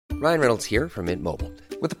Ryan Reynolds here from Mint Mobile.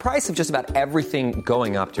 With the price of just about everything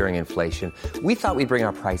going up during inflation, we thought we'd bring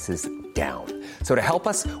our prices down. So to help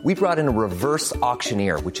us, we brought in a reverse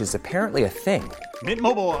auctioneer, which is apparently a thing. Mint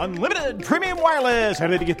Mobile Unlimited Premium Wireless. How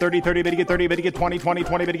to get 30, 30, bit to get 30, bit to get 20, 20,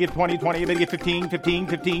 20, bit to get 20, 20, bit to get 15, 15,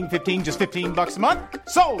 15, 15, just $15 a month?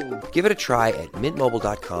 Sold! Give it a try at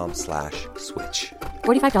mintmobile.com/switch.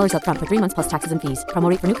 $45 up front for 3 months plus taxes and fees. Promo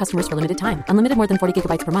rate for new customers for limited time. Unlimited more than 40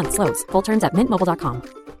 gigabytes per month. Slows full terms at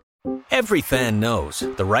mintmobile.com. Every fan knows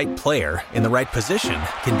the right player in the right position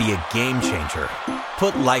can be a game changer.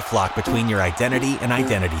 Put LifeLock between your identity and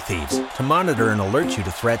identity thieves to monitor and alert you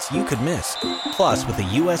to threats you could miss. Plus, with a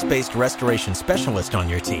U.S.-based restoration specialist on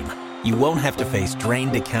your team, you won't have to face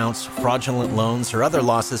drained accounts, fraudulent loans, or other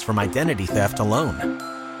losses from identity theft alone.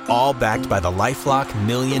 All backed by the LifeLock $1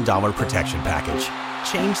 Million Protection Package.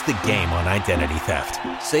 Change the game on identity theft.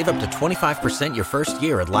 Save up to 25% your first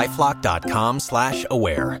year at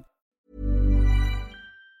LifeLock.com/aware.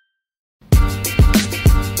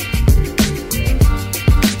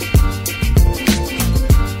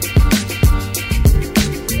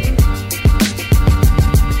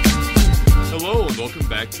 Hello and welcome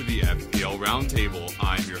back to the FPL Roundtable.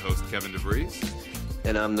 I'm your host, Kevin DeVries.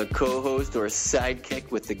 And I'm the co-host or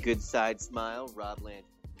sidekick with the good side smile, Rob Land.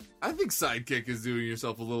 I think sidekick is doing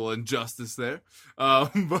yourself a little injustice there.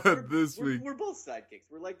 But this week... We're both sidekicks.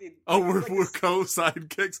 We're like the... we're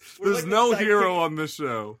co-sidekicks? There's like no hero on this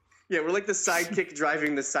show. Yeah, we're like the sidekick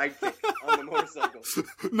driving the sidekick on the motorcycle.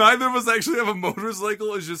 Neither of us actually have a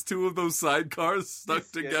motorcycle. It's just two of those sidecars stuck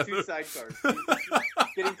together. Two sidecars.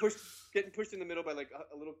 getting pushed in the middle by like a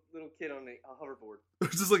little kid on a hoverboard.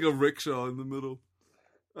 Just like a rickshaw in the middle.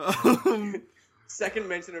 Second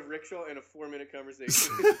mention of rickshaw in a 4-minute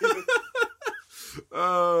conversation.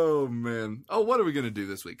 Oh, man. Oh, what are we going to do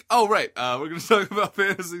this week? Oh, right. We're going to talk about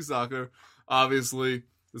fantasy soccer. Obviously,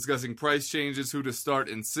 discussing price changes, who to start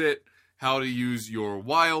and sit, how to use your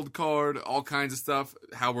wild card, all kinds of stuff,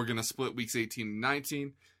 how we're going to split weeks 18 and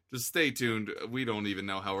 19. Just stay tuned. We don't even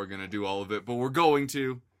know how we're going to do all of it, but we're going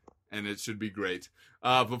to, and it should be great.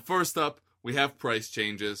 But first up, we have price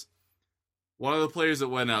changes. One of the players that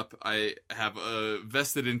went up, I have a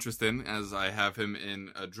vested interest in, as I have him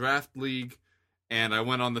in a draft league. And I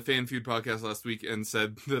went on the Fan Feud podcast last week and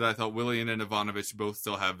said that I thought Willian and Ivanovic both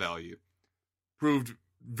still have value. Proved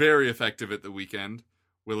very effective at the weekend.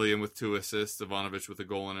 Willian with 2 assists, Ivanovic with a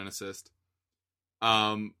goal and an assist.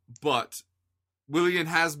 But Willian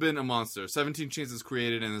has been a monster. 17 chances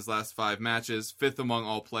created in his last 5 matches. 5th among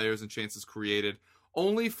all players in chances created.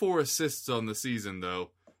 Only 4 assists on the season,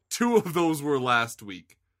 though. 2 of those were last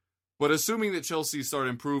week. But assuming that Chelsea start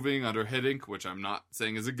improving under Hiddink, which I'm not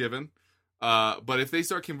saying is a given, but if they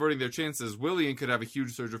start converting their chances, Willian could have a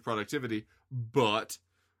huge surge of productivity. But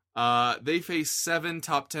they face 7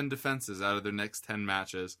 top 10 defenses out of their next 10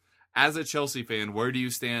 matches. As a Chelsea fan, where do you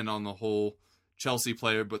stand on the whole Chelsea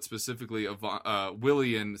player, but specifically a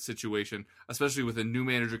Willian situation, especially with a new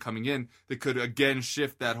manager coming in that could again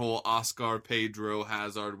shift that whole Oscar, Pedro,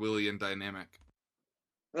 Hazard, Willian dynamic?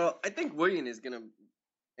 Well, I think Willian is going to,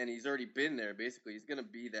 and he's already been there, basically, he's going to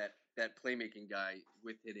be that playmaking guy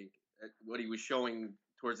with Hiddink, what he was showing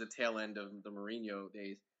towards the tail end of the Mourinho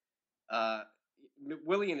days.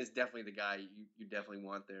 Willian is definitely the guy you definitely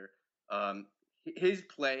want there. His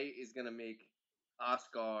play is going to make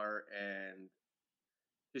Oscar and,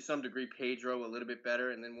 to some degree, Pedro a little bit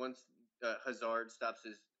better. And then once Hazard stops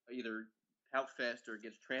his either out fast or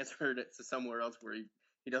gets transferred to somewhere else where he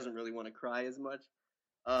doesn't really want to cry as much.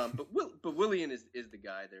 But Willian is the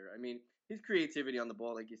guy there. I mean, his creativity on the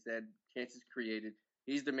ball, like you said, chances created.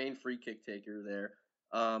 He's the main free kick taker there.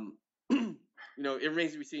 It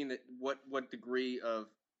remains to be seen that what degree of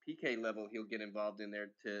PK level he'll get involved in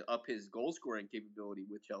there to up his goal scoring capability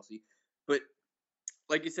with Chelsea. But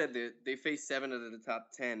like you said, they face 7 of the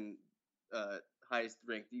top 10 highest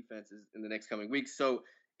ranked defenses in the next coming weeks. So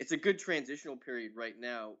it's a good transitional period right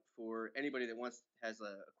now for anybody that has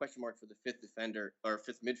a question mark for the 5th defender or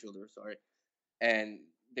 5th midfielder, and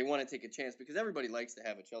they want to take a chance because everybody likes to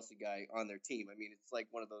have a Chelsea guy on their team. I mean, it's like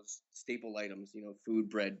one of those staple items, food,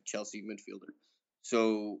 bread, Chelsea midfielder.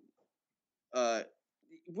 So, I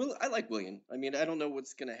like Willian. I mean, I don't know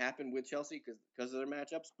what's going to happen with Chelsea because of their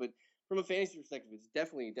matchups, but from a fantasy perspective, it's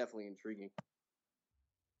definitely intriguing.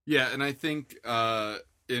 Yeah, and I think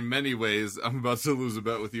in many ways, I'm about to lose a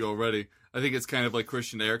bet with you already. I think it's kind of like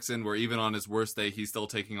Christian Eriksen, where even on his worst day, he's still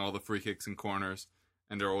taking all the free kicks and corners,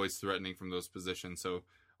 and they're always threatening from those positions. So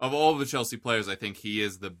of all the Chelsea players, I think he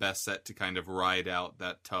is the best set to kind of ride out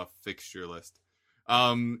that tough fixture list.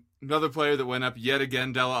 Another player that went up yet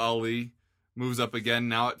again, Dele Alli, moves up again,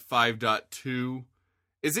 now at 5.2.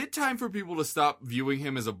 Is it time for people to stop viewing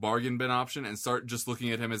him as a bargain bin option and start just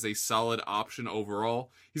looking at him as a solid option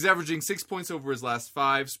overall? He's averaging 6 points over his last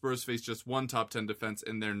 5. Spurs face just one top 10 defense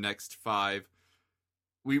in their next 5.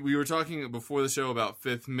 We were talking before the show about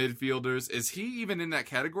fifth midfielders. Is he even in that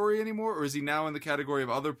category anymore, or is he now in the category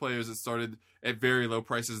of other players that started at very low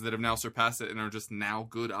prices that have now surpassed it and are just now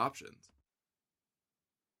good options?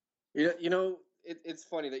 It's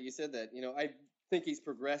funny that you said that. I think he's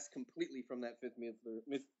progressed completely from that fifth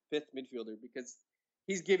midfielder because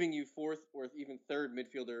he's giving you fourth or even third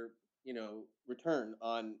midfielder, return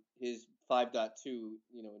on his 5.2,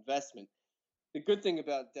 investment. The good thing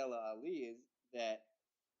about Dele Alli is that,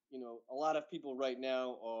 a lot of people right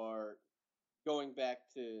now are going back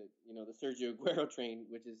to, the Sergio Aguero train,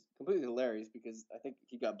 which is completely hilarious because I think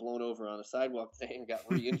he got blown over on a sidewalk today and got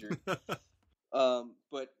re-injured.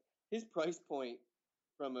 But his price point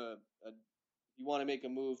from you want to make a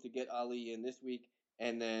move to get Ali in this week,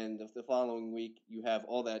 and then the following week you have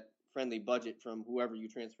all that friendly budget from whoever you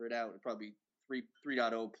transferred out, probably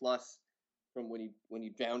 3.0 plus from when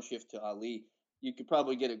you downshift to Ali. You could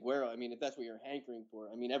probably get Aguero. I mean, if that's what you're hankering for.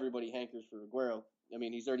 I mean, everybody hankers for Aguero. I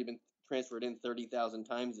mean, he's already been transferred in 30,000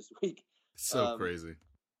 times this week. So crazy.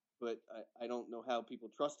 But I don't know how people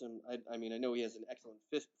trust him. I mean, I know he has an excellent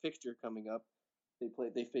fixture coming up.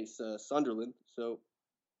 They face Sunderland. So,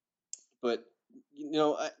 but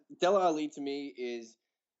Dele Alli to me is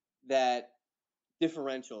that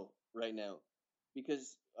differential right now,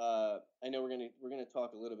 because I know we're gonna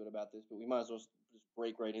talk a little bit about this, but we might as well just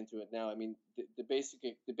break right into it now. I mean, the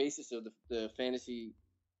basis of the fantasy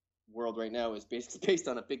world right now is basically based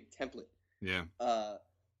on a big template. Yeah.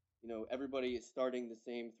 Everybody is starting the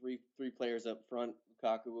same three players up front: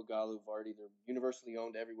 Lukaku, Ighalo, Vardy. They're universally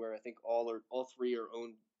owned everywhere. I think all three are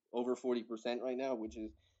owned over 40% right now, which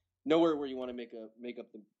is nowhere where you want to make up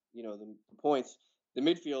the points. The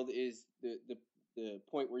midfield is the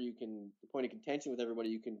point where the point of contention with everybody.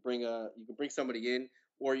 You can bring somebody in,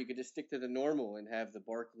 or you could just stick to the normal and have the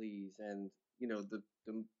Barkleys and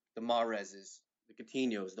the Mahrezes, the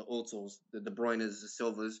Coutinhos, the Ozils, the De Bruynes, the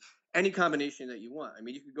Silvas, any combination that you want. I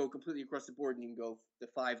mean, you could go completely across the board and you can go the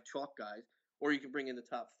 5 chalk guys, or you can bring in the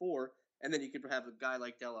top 4, and then you could have a guy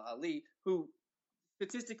like Dele Alli, who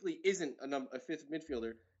statistically isn't a fifth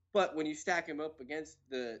midfielder, but when you stack him up against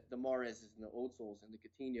the Mahrezes and the Ozils and the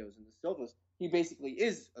Coutinhos and the Silvas, he basically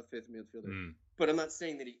is a fifth midfielder. But I'm not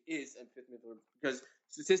saying that he is a fifth midfielder because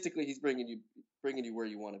statistically he's bringing you where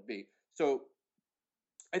you want to be. So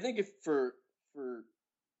I think if for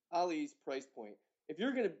Ali's price point, if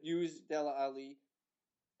you're going to use Dele Alli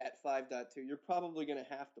at 5.2, you're probably going to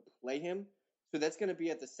have to play him. So that's going to be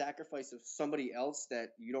at the sacrifice of somebody else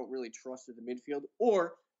that you don't really trust in the midfield,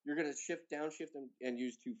 or you're going to downshift and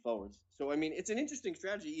use 2 forwards. So, I mean, it's an interesting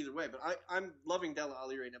strategy either way, but I'm loving Dele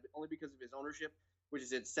Alli right now, but only because of his ownership, which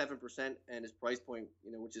is at 7%, and his price point,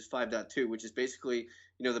 which is 5.2, which is basically,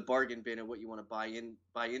 the bargain bin of what you want to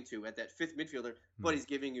buy into at that fifth midfielder, but he's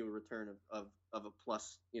giving you a return of a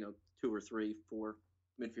plus, 2 or 3, 4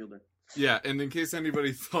 midfielder. Yeah, and in case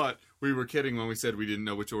anybody thought we were kidding when we said we didn't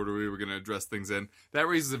know which order we were going to address things in, that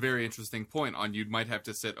raises a very interesting point on you might have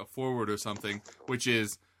to sit a forward or something, which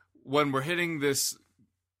is when we're hitting this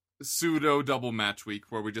pseudo double match week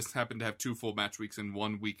where we just happen to have 2 full match weeks in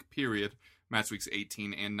 1 week period, match weeks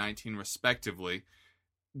 18 and 19 respectively,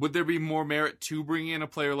 would there be more merit to bringing in a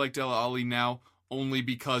player like Dele Alli now only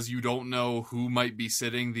because you don't know who might be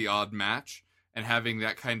sitting the odd match? And having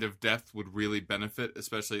that kind of depth would really benefit,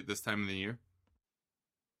 especially at this time of the year?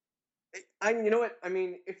 You know what? I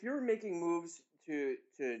mean, if you're making moves to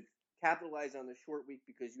capitalize on the short week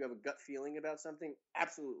because you have a gut feeling about something,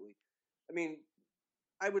 absolutely. I mean,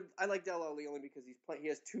 I like Dele Alli only because he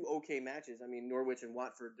has 2 okay matches. I mean, Norwich and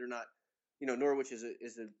Watford, they're not. Norwich is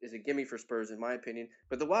a gimme for Spurs in my opinion,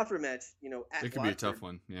 but the Watford match, at it could Watford, be a tough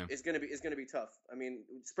one. Yeah, it's gonna be tough. I mean,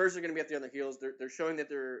 Spurs are gonna be up there on their heels. They're showing that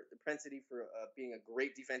they're propensity for being a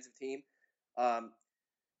great defensive team.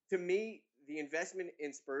 To me, the investment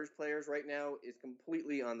in Spurs players right now is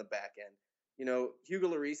completely on the back end. Hugo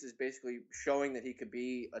Lloris is basically showing that he could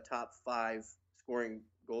be a top 5 scoring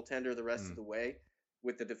goaltender the rest of the way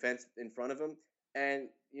with the defense in front of him. And,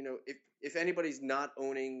 if anybody's not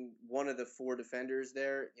owning one of the 4 defenders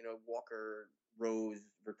there, Walker, Rose,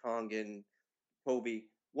 Vertonghen, Toby,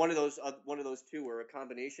 one of those 2 or a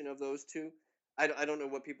combination of those 2, I don't know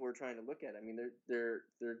what people are trying to look at. I mean, they're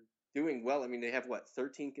doing well. I mean, they have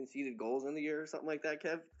 13 conceded goals in the year or something like that,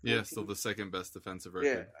 Kev? 14? Yeah, still the second best defensive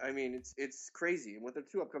record. Yeah, I mean, it's crazy. And with their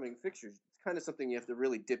 2 upcoming fixtures, it's kind of something you have to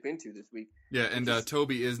really dip into this week. Yeah, and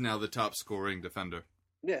Toby is now the top scoring defender.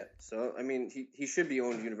 Yeah, so I mean, he should be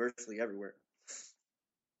owned universally everywhere.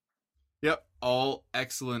 all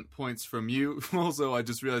excellent points from you. Also, I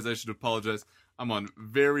just realized I should apologize. I'm on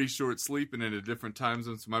very short sleep and in a different time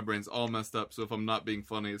zone, so my brain's all messed up. So if I'm not being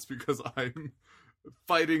funny, it's because I'm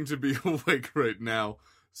fighting to be awake right now.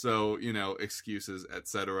 So, excuses,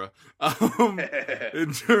 etc.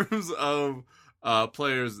 In terms of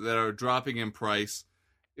players that are dropping in price,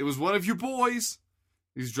 it was one of your boys.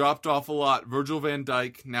 He's dropped off a lot. Virgil van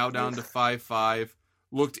Dijk, now down to 5.5.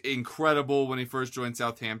 Looked incredible when he first joined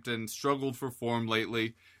Southampton. Struggled for form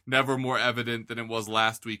lately. Never more evident than it was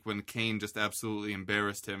last week when Kane just absolutely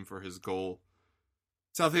embarrassed him for his goal.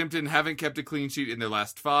 Southampton haven't kept a clean sheet in their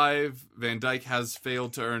last 5. Van Dijk has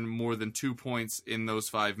failed to earn more than 2 points in those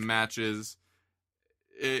 5 matches.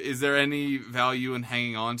 Is there any value in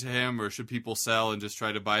hanging on to him, or should people sell and just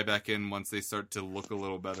try to buy back in once they start to look a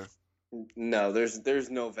little better? No, there's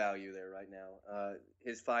no value there right now.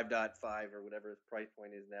 His 5.5 or whatever his price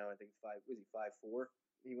point is now, I think 5.4?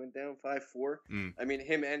 He went down 5.4. I mean,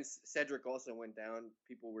 him and Cedric also went down.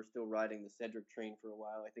 People were still riding the Cedric train for a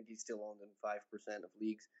while. I think he's still owned in 5% of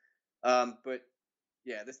leagues. But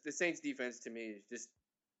yeah, the Saints defense to me is just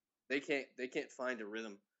they can't find a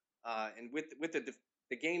rhythm. And with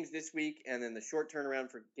the games this week and then the short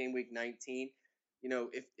turnaround for game week 19,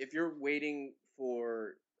 if you're waiting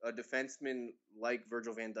for a defenseman like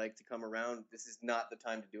Virgil van Dijk to come around, this is not the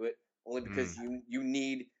time to do it. Only because you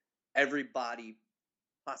need every body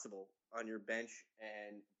possible on your bench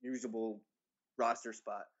and usable roster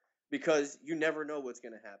spot, because you never know what's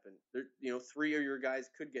going to happen. 3 of your guys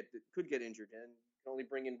could get injured, and you can only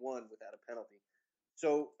bring in one without a penalty.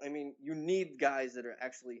 So, I mean, you need guys that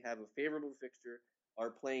actually have a favorable fixture,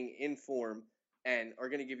 are playing in form, and are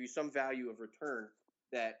going to give you some value of return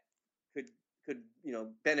that could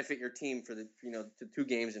benefit your team for the to 2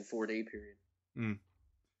 games in 4-day period.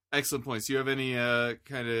 Excellent points. Do you have any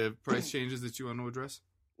kind of price changes that you want to address?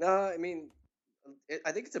 I mean,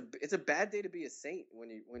 I think it's a bad day to be a Saint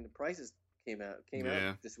when the prices came out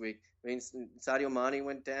this week. I mean, Sadio Mane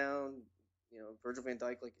went down. Virgil van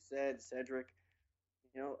Dijk, like you said, Cedric.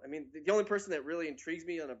 I mean, the only person that really intrigues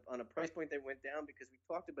me on a price point that went down, because we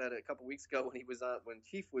talked about it a couple weeks ago when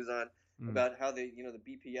Chief was on, about how the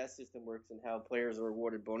BPS system works and how players are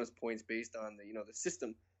awarded bonus points based on the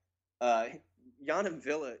system. Yanam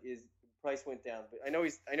Villa price went down, but I know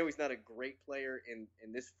he's not a great player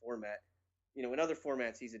in this format. In other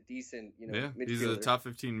formats he's a decent midfielder. He's a top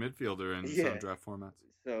 15 midfielder in some draft formats.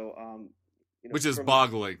 So which is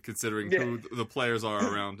boggling considering who the players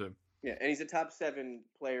are around him. Yeah, and he's a top 7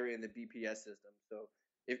 player in the BPS system. So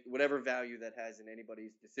if whatever value that has in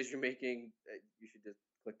anybody's decision making, you should just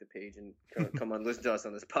click the page and come on, listen to us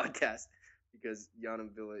on this podcast, because Yanam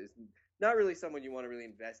Villa is not really someone you want to really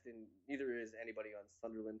invest in. Neither is anybody on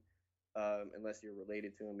Sunderland, unless you're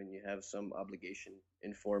related to him and you have some obligation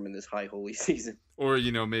in form in this high holy season. Or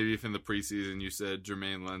maybe if in the preseason you said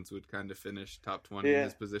Jermaine Lens would kind of finish top 20 in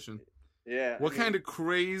his position. Yeah. What kind of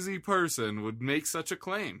crazy person would make such a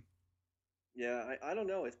claim? Yeah, I don't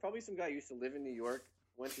know. It's probably some guy who used to live in New York,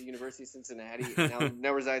 went to University of Cincinnati, and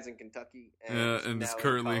now resides in Kentucky. And is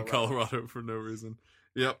currently in Colorado for no reason.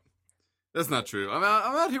 Yep. That's not true. I'm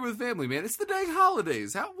out here with family, man. It's the dang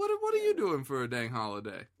holidays. What are you doing for a dang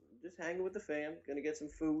holiday? Just hanging with the fam. Gonna get some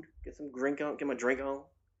food, get my drink on.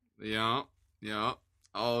 Yeah.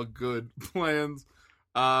 All good plans.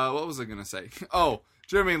 What was I gonna say? Oh,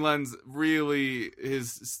 Jermaine Lens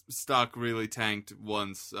his stock really tanked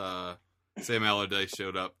once Sam Allardyce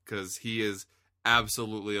showed up, because he is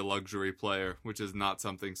absolutely a luxury player, which is not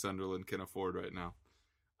something Sunderland can afford right now.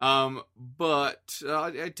 But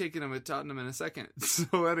I'd taken him at Tottenham in a second.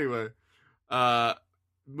 So anyway,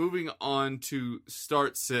 moving on to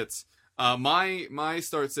start sits. My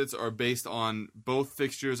start sits are based on both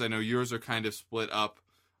fixtures. I know yours are kind of split up.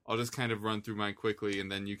 I'll just kind of run through mine quickly, and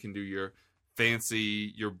then you can do your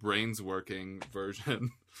fancy, your brains working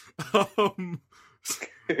version.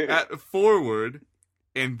 At forward,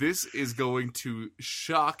 and this is going to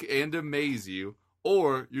shock and amaze you,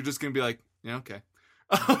 or you're just going to be like, yeah, okay.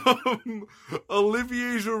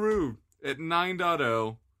 Olivier Giroud at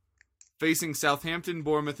 9.0, facing Southampton,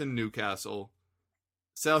 Bournemouth, and Newcastle.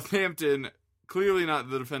 Southampton, clearly not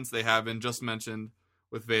the defense they have been, just mentioned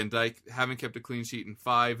with Van Dijk, haven't kept a clean sheet in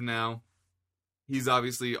 5 now. He's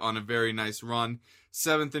obviously on a very nice run.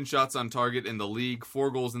 7th in shots on target in the league,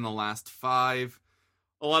 4 goals in the last 5.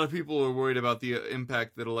 A lot of people are worried about the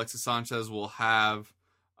impact that Alexis Sanchez will have,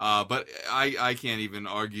 but I can't even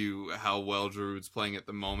argue how well Giroud's playing at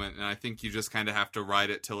the moment, and I think you just kind of have to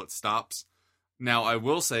ride it till it stops. Now, I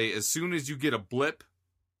will say, as soon as you get a blip,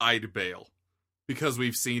 I'd bail, because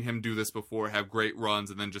we've seen him do this before, have great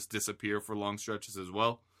runs, and then just disappear for long stretches as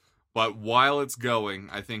well. But while it's going,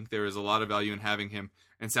 I think there is a lot of value in having him.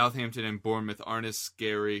 And Southampton and Bournemouth aren't as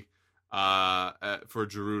scary for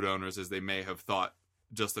Giroud owners as they may have thought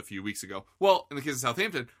just a few weeks ago. Well, in the case of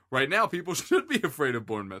Southampton, right now people should be afraid of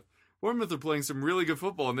Bournemouth. Bournemouth are playing some really good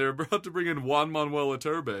football, and they're about to bring in Juan Manuel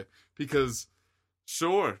Iturbe because,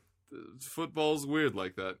 sure, football's weird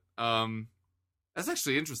like that. That's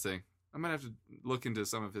actually interesting. I might have to look into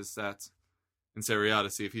some of his stats in Serie A to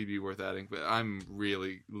see if he'd be worth adding, but I'm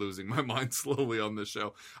really losing my mind slowly on this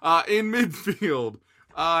show. In midfield,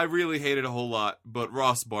 I really hate it a whole lot, but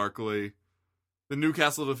Ross Barkley. The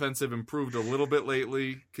Newcastle defensive improved a little bit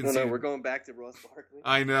lately. No, we're going back to Ross Barkley.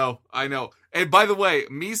 I know. And by the way,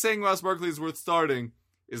 me saying Ross Barkley is worth starting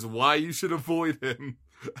is why you should avoid him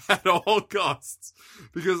at all costs.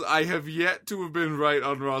 Because I have yet to have been right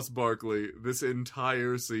on Ross Barkley this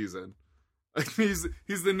entire season. He's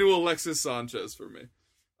the new Alexis Sanchez for me.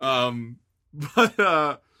 But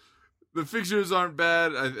the fixtures aren't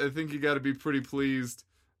bad. I think you got to be pretty pleased.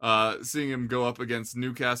 Seeing him go up against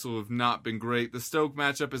Newcastle who have not been great. The Stoke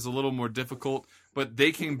matchup is a little more difficult, but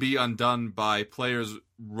they can be undone by players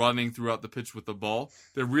running throughout the pitch with the ball.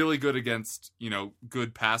 They're really good against,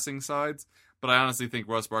 good passing sides, but I honestly think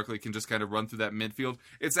Ross Barkley can just kind of run through that midfield.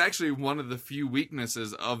 It's actually one of the few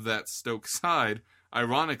weaknesses of that Stoke side,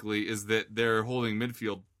 ironically, is that their holding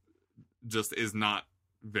midfield just is not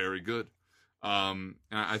very good. And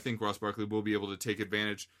I think Ross Barkley will be able to take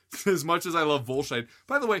advantage. As much as I love Wolscheid.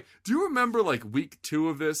 By the way, do you remember week 2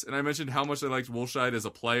 of this? And I mentioned how much I liked Wolscheid as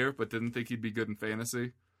a player, but didn't think he'd be good in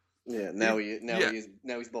fantasy. Yeah,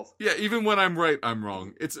 he's both. Yeah, even when I'm right, I'm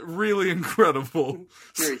wrong. It's really incredible.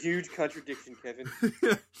 You're a huge contradiction, Kevin.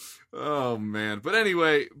 Oh man, but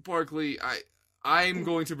anyway, Barkley, I'm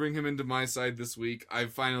going to bring him into my side this week.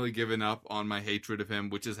 I've finally given up on my hatred of him,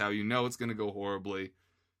 which is how you know it's going to go horribly.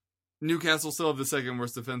 Newcastle still have the second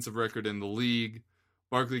worst defensive record in the league.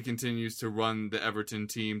 Barkley continues to run the Everton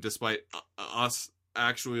team, despite us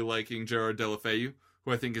actually liking Gerard Deulofeu,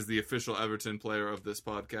 who I think is the official Everton player of this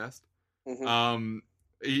podcast. Mm-hmm.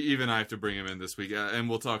 Even I have to bring him in this week, and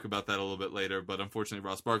we'll talk about that a little bit later. But unfortunately,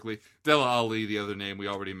 Ross Barkley, Dele Alli, the other name we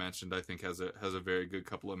already mentioned, I think has a very good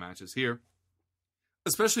couple of matches here,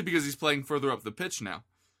 especially because he's playing further up the pitch now.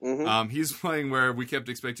 Mm-hmm. He's playing where we kept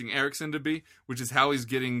expecting Eriksen to be, which is how he's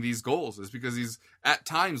getting these goals, is because he's at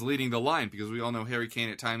times leading the line, because we all know Harry Kane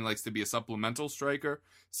at times likes to be a supplemental striker,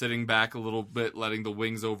 sitting back a little bit, letting the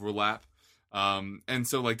wings overlap. And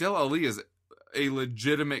so Dele Alli is a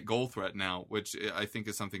legitimate goal threat now, which I think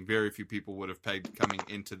is something very few people would have pegged coming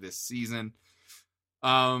into this season.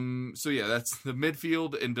 So yeah, that's the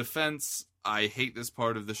midfield. In defense, I hate this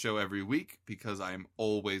part of the show every week because I'm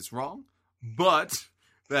always wrong, but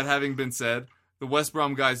that having been said, the West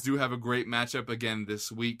Brom guys do have a great matchup again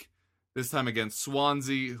this week. This time against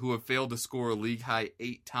Swansea, who have failed to score a league high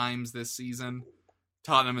 8 times this season.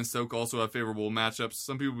 Tottenham and Stoke also have favorable matchups.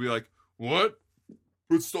 Some people will be like, what?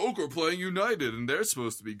 But Stoke are playing United and they're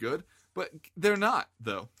supposed to be good. But they're not,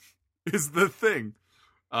 though, is the thing.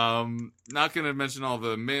 Not going to mention all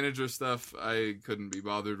the manager stuff. I couldn't be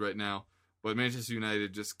bothered right now. But Manchester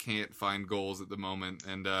United just can't find goals at the moment.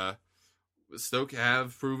 And Stoke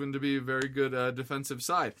have proven to be a very good defensive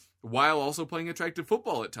side, while also playing attractive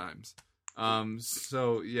football at times.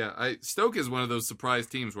 So yeah, Stoke is one of those surprise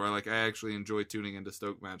teams where I actually enjoy tuning into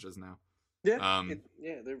Stoke matches now. Yeah,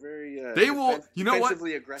 they're very. They will. You know what?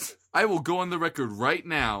 Aggressive. I will go on the record right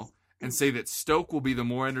now and say that Stoke will be the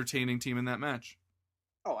more entertaining team in that match.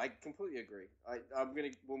 Oh, I completely agree. I'm gonna,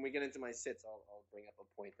 when we get into my sits, I'll bring up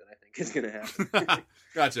a point that I think is gonna happen.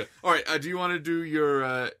 Gotcha. All right. Do you want to do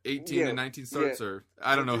your 18 and 19 starts, or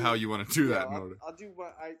I don't know how you want to do that in order? I'll do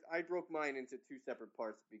what I broke mine into 2 separate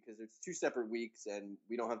parts because it's 2 separate weeks, and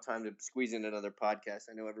we don't have time to squeeze in another podcast.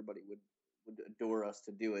 I know everybody would adore us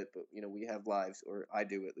to do it, but we have lives, or I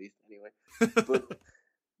do at least anyway.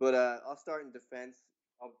 But I'll start in defense.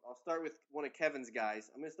 I'll start with one of Kevin's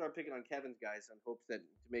guys. I'm going to start picking on Kevin's guys in hopes that to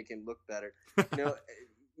make him look better.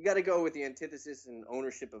 You got to go with the antithesis and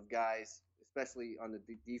ownership of guys, especially on the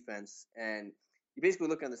defense. And you basically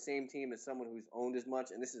look on the same team as someone who's owned as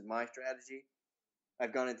much, and this is my strategy.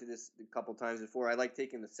 I've gone into this a couple times before. I like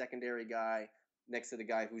taking the secondary guy next to the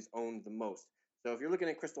guy who's owned the most. So if you're looking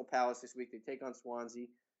at Crystal Palace this week, they take on Swansea.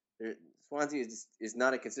 Swansea is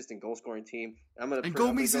not a consistent goal-scoring team. And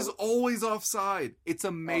Gomez is always offside. It's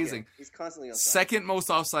amazing. He's constantly offside. Second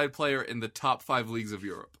most offside player in the top 5 leagues of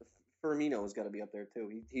Europe. Firmino has got to be up there,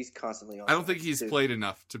 too. He's constantly offside. I don't think he's played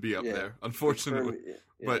enough to be up there, unfortunately.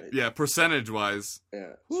 But, percentage-wise.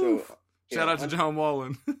 Yeah. So, shout out to John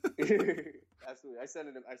Wallen. Absolutely. I sent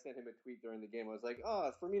him a tweet during the game. I was like,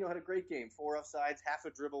 "Oh, Firmino had a great game. 4 offsides, half a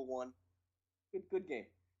dribble, one. Good game."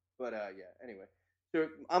 But yeah. Anyway, so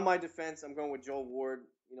on my defense, I'm going with Joel Ward.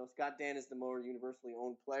 Scott Dan is the more universally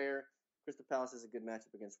owned player. Crystal Palace has a good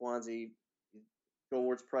matchup against Swansea. Joel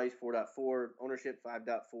Ward's price 4.4, ownership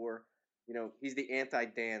 5.4. He's the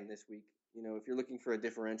anti-Dan this week. If you're looking for a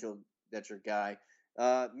differential, that's your guy.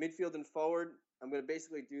 Midfield and forward, I'm going to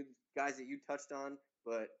basically do guys that you touched on,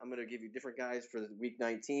 but I'm going to give you different guys for week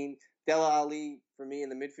 19. Dele Alli, for me, in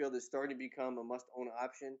the midfield is starting to become a must-own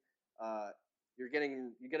option. You're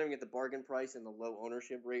getting at the bargain price and the low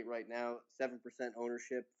ownership rate right now. 7%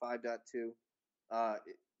 ownership, 5.2.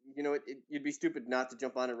 You'd be stupid not to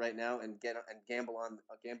jump on it right now and gamble on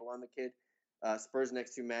the kid. Spurs'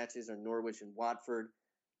 next 2 matches are Norwich and Watford.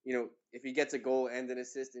 If he gets a goal and an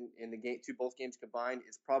assist in the game, both games combined,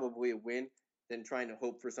 it's probably a win than trying to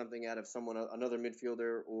hope for something out of another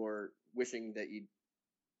midfielder, or wishing that you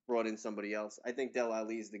brought in somebody else. I think Dele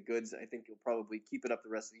Alli is the goods. I think he'll probably keep it up the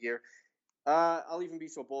rest of the year. I'll even be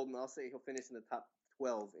so bold and I'll say he'll finish in the top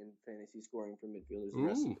 12 in fantasy scoring for midfielders. The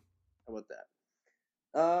rest of How about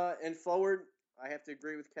that? And forward, I have to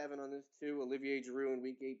agree with Kevin on this too. Olivier Giroud in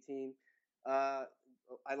week 18. I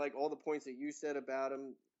like all the points that you said about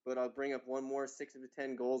him, but I'll bring up one more. 6 of the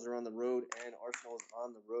 10 goals are on the road, and Arsenal is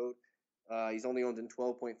on the road. He's only owned in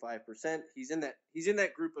 12.5%. He's in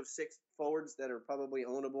that group of 6 forwards that are probably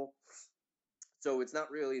ownable. So it's not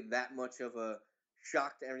really that much of a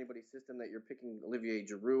shock to everybody's system that you're picking Olivier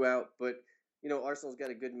Giroud out. But, Arsenal's got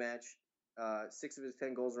a good match. 6 of his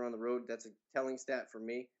 10 goals are on the road. That's a telling stat for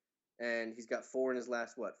me. And he's got 4 in his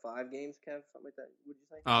last, 5 games, Kev? Something like that, would you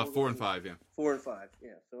say? 4 and 5, yeah. 4 and 5, yeah.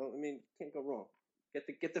 So, can't go wrong.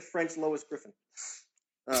 Get the French Lois Griffin.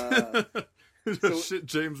 Shit,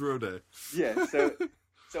 James Rodet. Yeah, so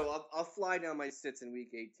I'll fly down my sits in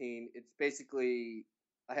week 18. It's basically,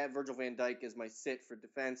 I have Virgil van Dijk as my sit for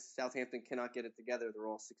defense. Southampton cannot get it together. They're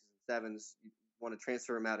all 6s and 7s. You want to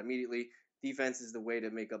transfer them out immediately. Defense is the way to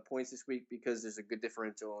make up points this week because there's a good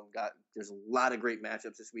differential and there's a lot of great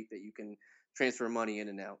matchups this week that you can transfer money in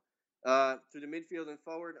and out. Through the midfield and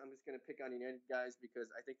forward, I'm just going to pick on United guys because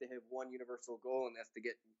I think they have one universal goal, and that's to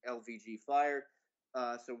get LVG fired.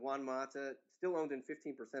 So Juan Mata, still owned in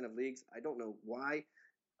 15% of leagues. I don't know why.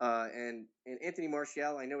 And Anthony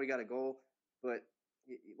Martial, I know he got a goal, but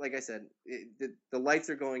like I said, the lights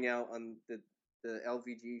are going out on the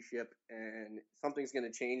LVG ship, and something's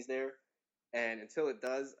going to change there. And until it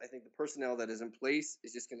does, I think the personnel that is in place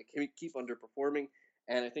is just going to keep underperforming.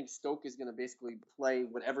 And I think Stoke is going to basically play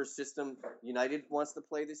whatever system United wants to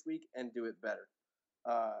play this week and do it better.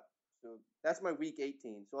 So that's my week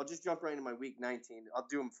 18. So I'll just jump right into my week 19. I'll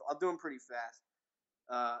do them pretty fast.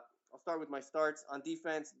 I'll start with my starts. On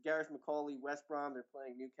defense, Gareth McCauley, West Brom. They're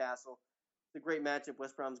playing Newcastle. It's a great matchup.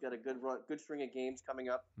 West Brom's got a good string of games coming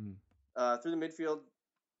up. Through the midfield,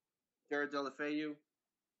 Jared Deulofeu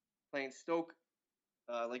playing Stoke.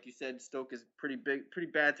 Like you said, Stoke is pretty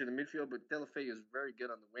bad through the midfield, but Deulofeu is very good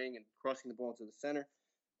on the wing and crossing the ball to the center.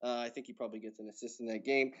 I think he probably gets an assist in that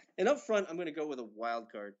game. And up front, I'm going to go with a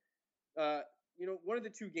wild card. One of the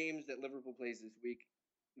 2 games that Liverpool plays this week,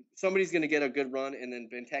 somebody's going to get a good run, and then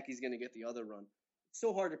Benteke's going to get the other run. It's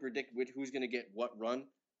so hard to predict who's going to get what run,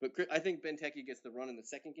 but I think Benteke gets the run in the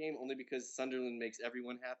second game only because Sunderland makes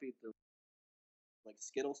everyone happy. They're like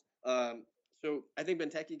Skittles. So I think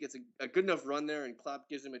Benteke gets a good enough run there, and Klopp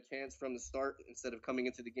gives him a chance from the start instead of coming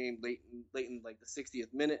into the game late in like the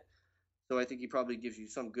 60th minute. So I think he probably gives you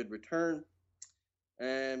some good return.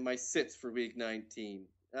 And my sits for week 19.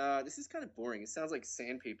 This is kind of boring. It sounds like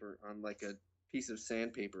sandpaper on like a piece of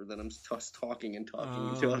sandpaper that I'm just talking and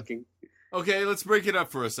talking. Okay, let's break it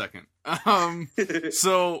up for a second.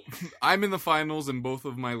 So I'm in the finals in both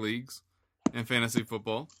of my leagues in fantasy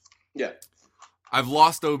football. Yeah. I've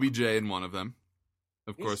lost OBJ in one of them,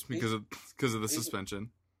 of course, because of the suspension.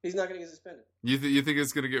 He's not going to get suspended. You think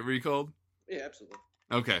it's going to get recalled? Yeah, absolutely.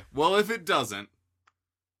 Okay. Well, if it doesn't,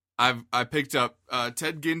 I picked up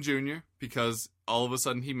Ted Ginn Jr. because all of a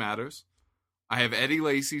sudden he matters. I have Eddie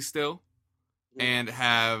Lacy still, and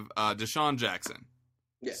have Deshaun Jackson.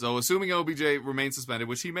 Yeah. So assuming OBJ remains suspended,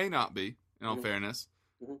 which he may not be, in all fairness,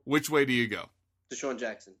 which way do you go? Deshaun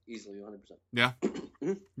Jackson, easily, 100%. Yeah?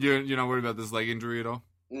 You're not worried about this leg injury at all?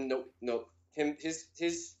 Nope.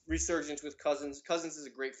 His resurgence with Cousins. Cousins is a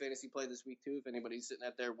great fantasy play this week, too, if anybody's sitting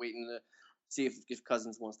out there waiting to see if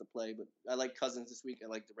Cousins wants to play. But I like Cousins this week. I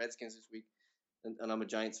like the Redskins this week. And I'm a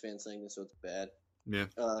Giants fan saying this, so it's bad. Yeah.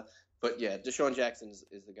 But yeah, Deshaun Jackson is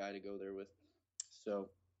the guy to go there with. So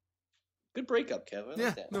Good breakup, Kev. I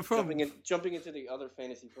like that. No problem. Jumping into the other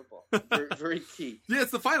fantasy football. Very, very key. Yeah,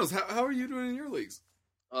 it's the finals. How are you doing in your leagues?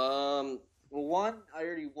 Well, one I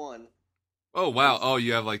already won. Oh, wow. Oh,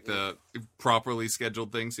 you have like the properly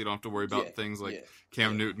scheduled things, so you don't have to worry about things like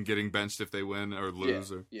Cam Newton getting benched if they win or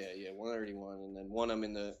lose. Yeah. One I already won, and then one I'm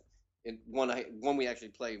in one we actually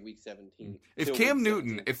play week 17. If Cam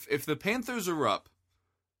Newton, if the Panthers are up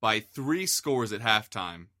by 3 scores at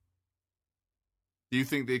halftime, do you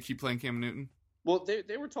think they keep playing Cam Newton? Well,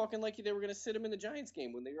 they were talking like they were going to sit him in the Giants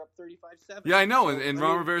game when they were up 35-7. Yeah, I know, and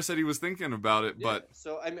Ron Rivera said he was thinking about it, but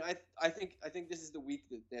so I mean, I think this is the week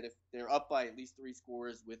that if they're up by at least 3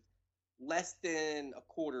 scores with less than a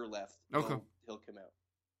quarter left, he'll come out.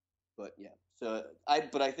 But yeah,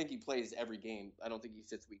 I think he plays every game. I don't think he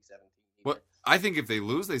sits week 17. Well, I think if they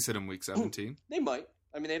lose, they sit him week 17. They might.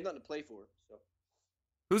 I mean, they have nothing to play for. So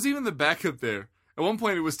who's even the backup there? At one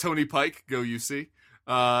point, it was Tony Pike. Go UC.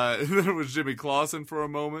 Then it was Jimmy Clausen for a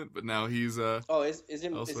moment, but now he's is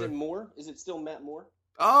it Moore? Is it still Matt Moore?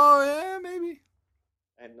 Oh yeah, maybe.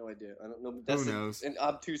 I have no idea. I don't know. That's Who knows? An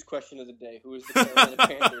obtuse question of the day. Who is the Carolina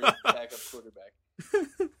Panthers backup quarterback?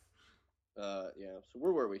 Yeah. So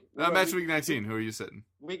where were we? Match week 19. Who are you sitting?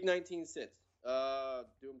 Week 19 sits. I'm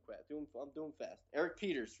doing fast. Eric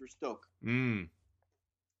Peters for Stoke.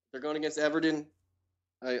 They're going against Everton.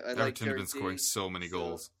 Everton have been scoring so many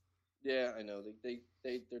goals. Yeah, I know. They're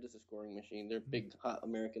just a scoring machine. They're big, hot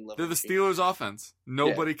American level. They're the machine. Steelers' offense.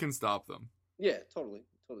 Nobody can stop them. Yeah, totally.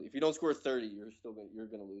 If you don't score 30, you're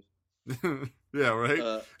gonna lose. Yeah,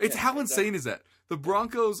 right. How insane is that? The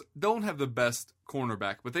Broncos don't have the best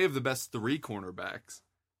cornerback, but they have the best 3 cornerbacks,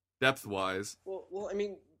 depth wise. Well, I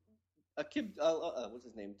mean, what's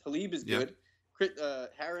his name? Talib is good.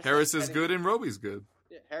 Harris is good, and Roby's good.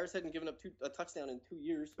 Yeah, Harris hadn't given up a touchdown in 2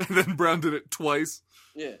 years. And then Brown did it twice.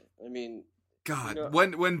 Yeah, I mean, God,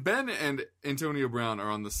 when Ben and Antonio Brown are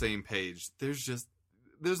on the same page, there's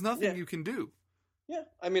nothing you can do. Yeah,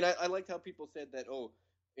 I mean, I liked how people said that. Oh,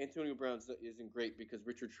 Antonio Brown isn't great because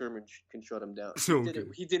Richard Sherman can shut him down.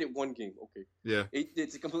 He did it one game. Okay. Yeah.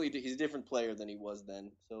 He's a different player than he was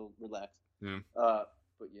then. So relax. Yeah.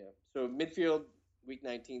 But yeah. So midfield, week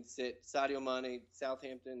 19 sit. Sadio Mane,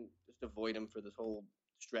 Southampton. Just avoid him for this whole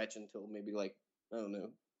stretch until maybe I don't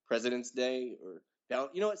know, President's Day or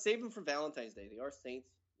you know what? Save him for Valentine's Day. They are saints.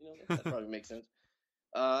 You know that probably makes sense.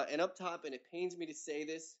 And up top, and it pains me to say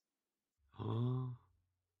this.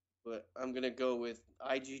 But I'm going to go with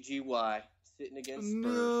IGGY sitting against Spurs.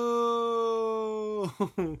 No!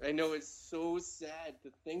 I know it's so sad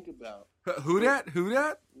to think about. Who that?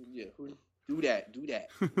 Yeah, do that.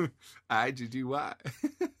 IGGY.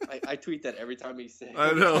 I tweet that every time he says it.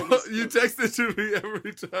 I know. You text it to me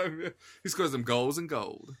every time. He scores them goals and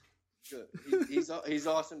gold. He's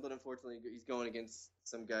awesome, but unfortunately he's going against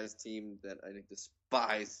some guy's team that I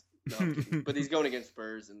despise. No, I'm kidding. But he's going against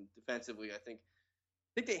Spurs, and defensively, I think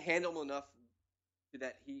they handle him enough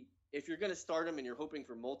that if you're going to start him and you're hoping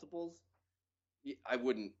for multiples, I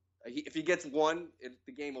wouldn't. If he gets one,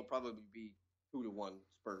 the game will probably be 2-1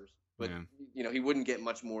 Spurs. But he wouldn't get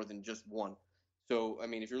much more than just one. So I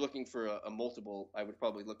mean, if you're looking for a multiple, I would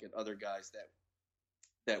probably look at other guys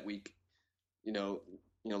that week.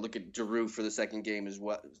 Look at Giroud for the second game as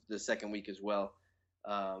well, the second week as well.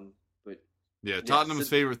 Tottenham's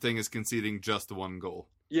favorite thing is conceding just 1 goal.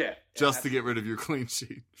 Yeah. Just to get rid of your clean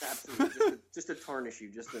sheet. Absolutely. just to tarnish you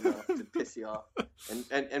just enough to piss you off. And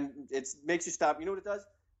it makes you stop. You know what it does?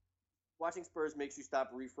 Watching Spurs makes you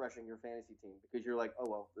stop refreshing your fantasy team because you're like, oh,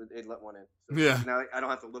 well, they let one in. So now I don't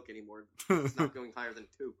have to look anymore. It's not going higher than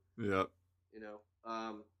 2. Yep.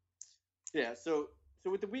 So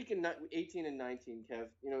with the week in 18 and 19, Kev,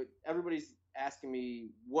 everybody's asking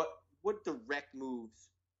me what direct moves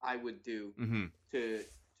I would do to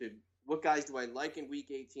what guys do I like in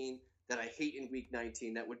week 18 that I hate in week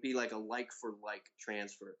 19 that would be like a like for like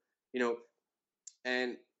transfer,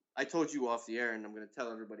 and I told you off the air, and I'm going to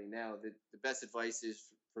tell everybody now that the best advice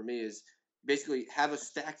for me is basically have a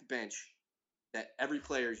stacked bench that every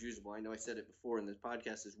player is usable. I know I said it before in this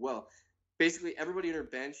podcast as well. Basically, everybody in your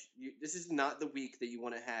bench, this is not the week that you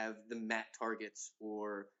want to have the Matt Targets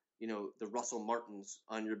or, the Russell Martins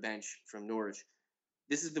on your bench from Norwich.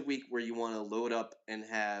 This is the week where you want to load up and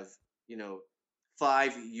have,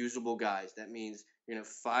 5 usable guys. That means,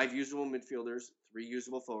 5 usable midfielders, 3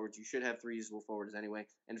 usable forwards. You should have 3 usable forwards anyway,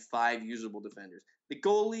 and 5 usable defenders. The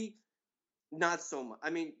goalie, not so much. I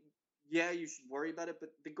mean, yeah, you should worry about it,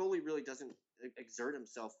 but the goalie really doesn't exert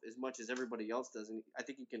himself as much as everybody else does, and I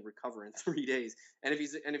think he can recover in 3 days. And if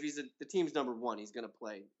he's the team's number 1, he's going to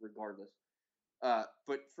play regardless.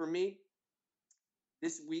 But for me,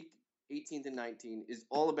 this week 18th and 19 is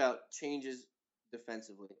all about changes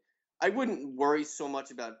defensively. I wouldn't worry so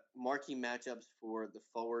much about marquee matchups for the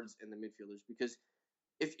forwards and the midfielders because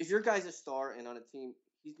if your guy's a star and on a team,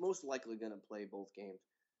 he's most likely going to play both games.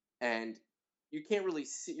 And you can't really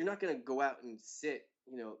sit. You're not going to go out and sit.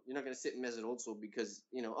 You're not going to sit Mesut Ozil because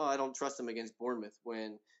I don't trust him against Bournemouth.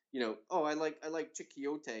 When I like Chick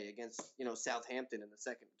Quixote against Southampton in the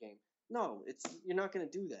second game. No, you're not going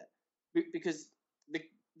to do that because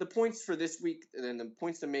the points for this week and the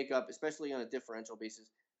points to make up, especially on a differential basis,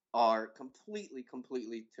 are completely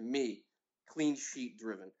to me clean sheet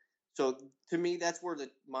driven. So to me, that's where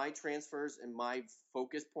my transfers and my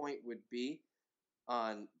focus point would be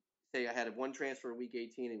on. Say I had one transfer in week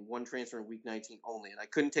 18 and one transfer in week 19 only, and I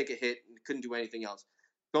couldn't take a hit and couldn't do anything else.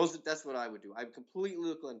 That's what I would do. I would completely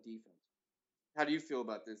look on defense. How do you feel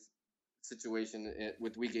about this situation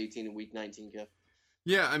with week 18 and week 19, Kev?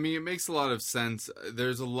 Yeah, I mean, it makes a lot of sense.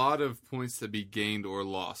 There's a lot of points to be gained or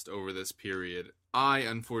lost over this period. I,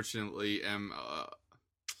 unfortunately, am...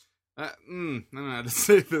 I don't know how to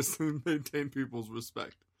say this to maintain people's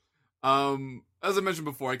respect. As I mentioned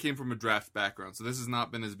before, I came from a draft background, so this has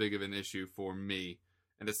not been as big of an issue for me,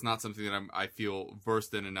 and it's not something that I feel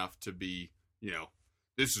versed in enough to be,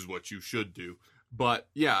 this is what you should do. But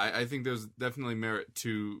yeah, I think there's definitely merit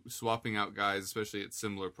to swapping out guys, especially at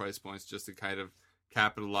similar price points, just to kind of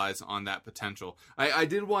capitalize on that potential. I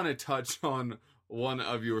did want to touch on one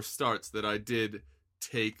of your starts that I did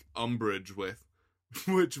take umbrage with,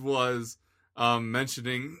 which was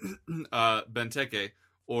mentioning Benteke,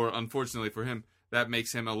 or unfortunately for him, that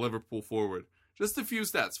makes him a Liverpool forward. Just a few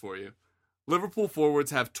stats for you. Liverpool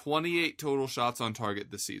forwards have 28 total shots on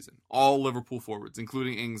target this season. All Liverpool forwards,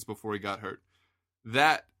 including Ings before he got hurt.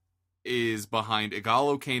 That is behind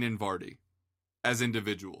Igalo, Kane, and Vardy as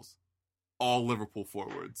individuals. All Liverpool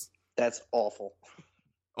forwards. That's awful.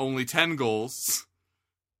 Only 10 goals,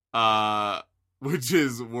 which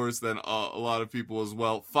is worse than a lot of people as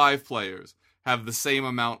well. 5 players have the same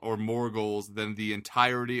amount or more goals than the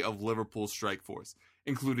entirety of Liverpool's strike force,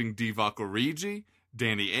 including Divock Origi,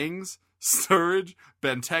 Danny Ings, Sturridge,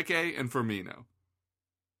 Benteke, and Firmino.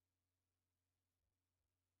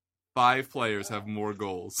 5 players have more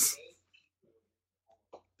goals.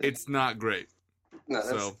 It's not great. No,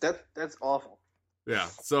 that's awful. Yeah,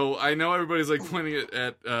 so I know everybody's like pointing it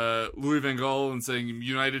at Louis van Gaal and saying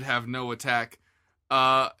United have no attack.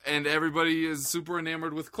 And everybody is super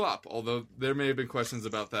enamored with Klopp, although there may have been questions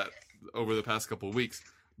about that over the past couple of weeks.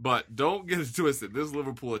 But don't get it twisted. This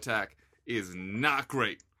Liverpool attack is not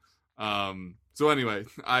great. So anyway,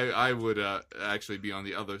 I would actually be on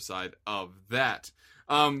the other side of that.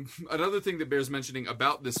 Another thing that bears mentioning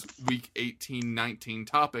about this Week 18-19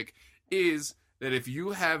 topic is that if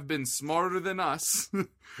you have been smarter than us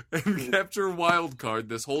and kept your wild card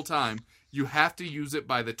this whole time, you have to use it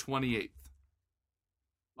by the 28th.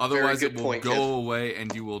 Otherwise, it will go away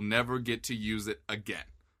and you will never get to use it again.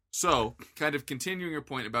 So, kind of continuing your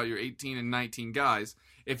point about your 18 and 19 guys,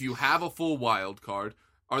 if you have a full wild card,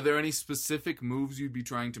 are there any specific moves you'd be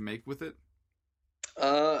trying to make with it?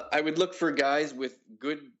 I would look for guys with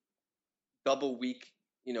good double week,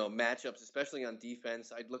 matchups, especially on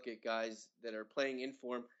defense. I'd look at guys that are playing in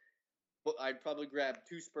form. But I'd probably grab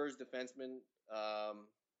 2 Spurs defensemen.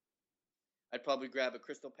 I'd probably grab a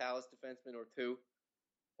Crystal Palace defenseman or 2,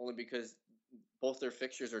 only because both their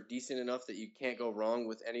fixtures are decent enough that you can't go wrong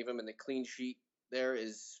with any of them, and the clean sheet there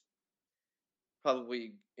is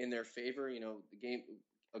probably in their favor.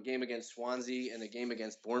 A game against Swansea and a game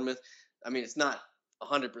against Bournemouth. I mean, it's not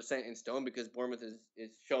 100% in stone because Bournemouth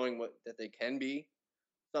is showing that they can be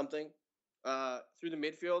something. Through the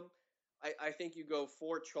midfield, I think you go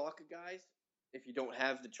 4 chalk guys if you don't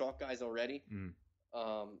have the chalk guys already.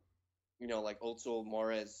 Like Ozil,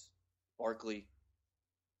 Mahrez, Barkley,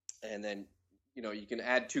 and then you can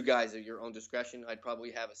add 2 guys at your own discretion. I'd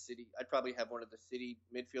probably have one of the City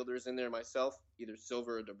midfielders in there myself, either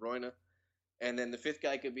Silva or De Bruyne. And then the 5th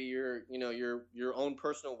guy could be your own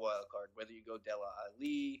personal wild card, whether you go Dele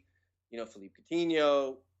Alli, Philippe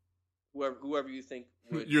Coutinho, whoever you think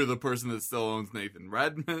would. You're the person that still owns Nathan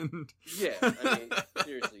Redmond. Yeah, I mean,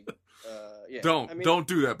 seriously. Yeah. Don't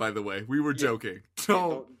do that, by the way. We were joking.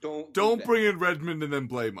 Don't bring in Redmond and then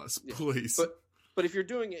blame us, please. But if you're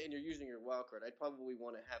doing it and you're using your wild card, I'd probably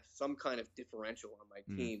want to have some kind of differential on my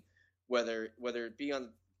team, whether it be on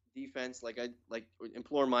defense, I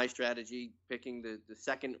implore my strategy, picking the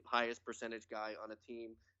second highest percentage guy on a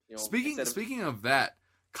team. Speaking of that,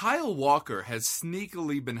 Kyle Walker has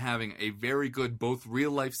sneakily been having a very good both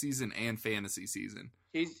real life season and fantasy season.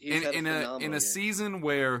 He's in a season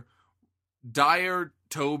where Dyer,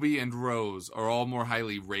 Toby, and Rose are all more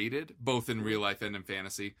highly rated, both in real life and in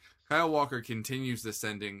fantasy. Kyle Walker continues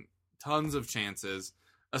descending tons of chances,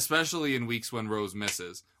 especially in weeks when Rose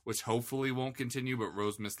misses, which hopefully won't continue, but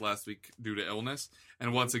Rose missed last week due to illness.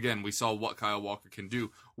 And once again, we saw what Kyle Walker can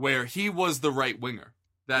do, where he was the right winger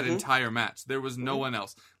that entire match. There was no one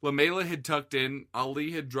else. Lamela had tucked in,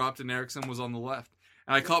 Ali had dropped, and Eriksson was on the left.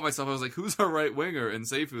 And I caught myself, I was like, who's our right winger? And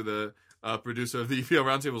Seifu, the producer of the EPL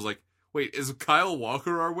Roundtable, was like, wait, is Kyle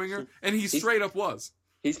Walker our winger? And he straight up was.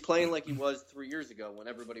 He's playing like he was 3 years ago when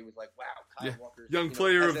everybody was like, wow, Kyle Walker's... Young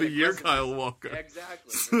player of the year, Kyle Walker.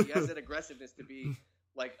 Exactly. He has that aggressiveness to be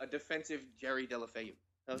like a defensive Jerry Delafeu.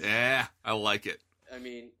 Yeah, I like it. I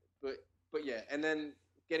mean, but yeah. And then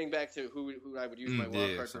getting back to who I would use my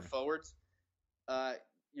wild card for forwards,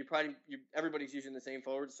 everybody's using the same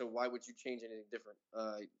forwards, so why would you change anything different?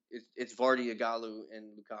 It's Vardy, Agalu,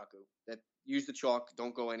 and Lukaku. That use the chalk,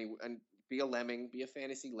 don't go anywhere, and be a lemming, be a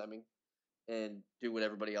fantasy lemming, and do what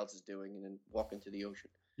everybody else is doing, and then walk into the ocean.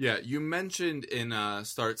 Yeah, you mentioned in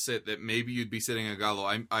Start Sit that maybe you'd be sitting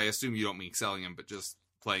Agalu. I assume you don't mean selling him, but just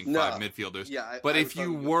playing five midfielders. Yeah, but if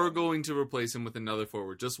you were going to replace him with another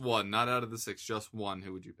forward, just one, not out of the six, just one,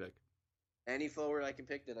 who would you pick? Any forward I can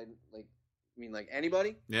pick that I like. I mean, like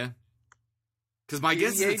anybody? Yeah. Because my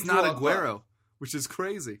guess is it's not Aguero, which is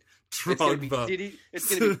crazy. Drogba. It's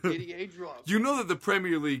going to be Didier Drogba. You know that the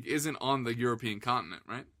Premier League isn't on the European continent,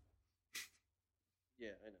 right? Yeah,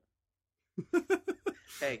 I know.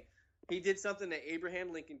 Hey, he did something that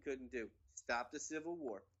Abraham Lincoln couldn't do. Stop the Civil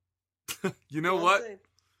War. You know what?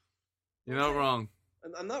 You're not wrong.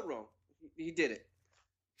 I'm not wrong. He did it.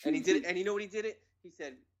 And he did it. And you know what he did it? He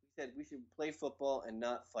said we should play football and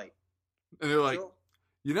not fight. And they're like,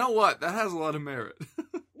 you know what? That has a lot of merit.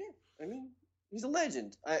 Yeah, I mean, he's a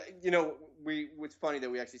legend. It's funny that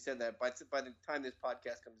we actually said that. By the time this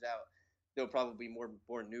podcast comes out, there'll probably be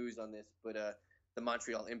more news on this. But the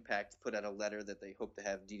Montreal Impact put out a letter that they hope to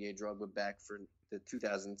have Didier Drogba back for the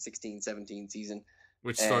 2016-17 season,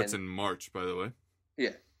 which starts in March, by the way.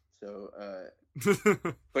 Yeah. So,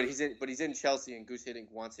 but he's in Chelsea, and Goose Hiddink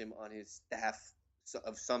wants him on his staff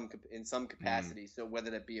in some capacity. So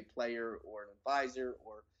whether that be a player or an advisor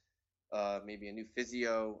or maybe a new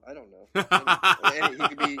physio, I don't know.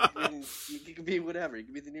 He could be whatever. He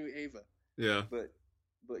could be the new Ava. Yeah. But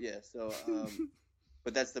yeah. So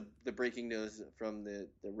but that's the breaking news from the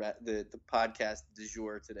podcast du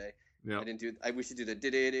jour today. Yeah. We should do the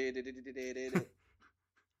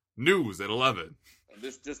news at 11.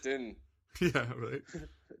 This just in. Yeah, right.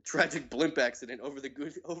 Tragic blimp accident over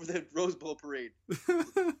the Rose Bowl parade.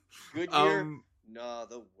 Good year? Nah,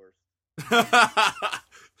 the worst.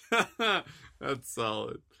 That's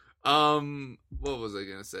solid. What was I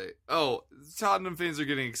gonna say? Oh, Tottenham fans are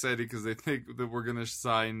getting excited because they think that we're gonna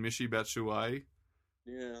sign Michy Batshuayi.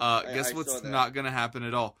 Yeah. Guess what's not gonna happen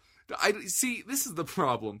at all? See. This is the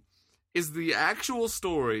problem. Is the actual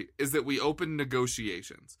story is that we opened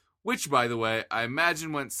negotiations. Which, by the way, I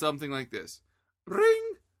imagine went something like this.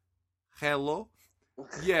 Ring. Hello.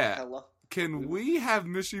 Yeah. Hello. Can we have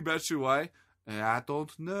Michy Batshuayi? I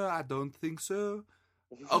don't know. I don't think so.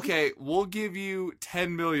 Okay, we'll give you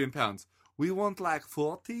 £10 million. We want like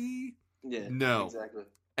 40? Yeah. No. Exactly.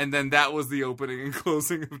 And then that was the opening and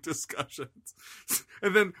closing of discussions.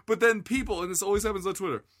 But then people, and this always happens on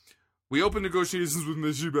Twitter, we open negotiations with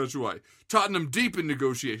Michy Batshuayi. Tottenham deep in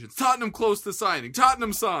negotiations. Tottenham close to signing.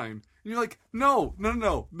 Tottenham signed. And you're like, no.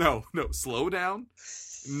 Slow down.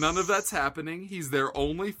 None of that's happening. He's their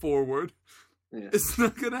only forward. Yeah. It's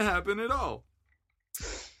not going to happen at all.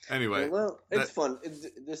 Anyway. Well, it's fun.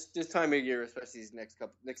 This time of year, especially these next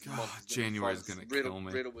month. January is going to kill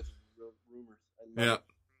me. Riddled with rumors. Yeah.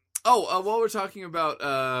 Oh, while we're talking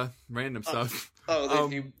about random stuff.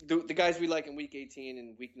 The guys we like in week 18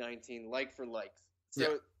 and week 19, like for likes.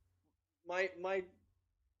 So my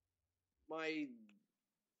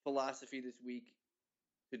philosophy this week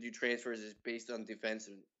to do transfers is based on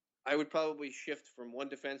defensemen. I would probably shift from one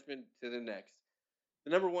defenseman to the next.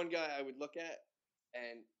 The number one guy I would look at,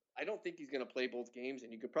 and I don't think he's going to play both games,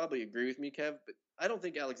 and you could probably agree with me, Kev, but I don't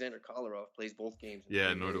think Alexander Kolarov plays both games.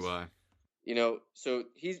 Yeah, nor do I. So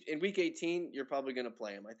he's in week 18, you're probably going to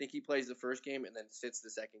play him. I think he plays the first game and then sits the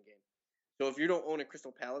second game. So if you don't own a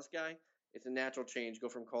Crystal Palace guy, it's a natural change. Go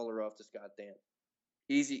from Kolarov to Scott Dan.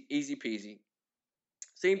 Easy peasy.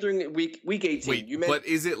 Same thing week 18. Wait, but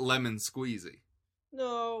is it lemon squeezy?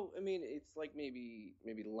 No, I mean it's like maybe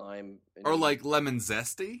lime or like lemon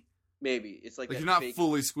zesty. Maybe it's like you're not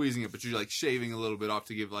fully squeezing it, but you're like shaving a little bit off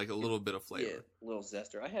to give like a little bit of flavor. Yeah, a little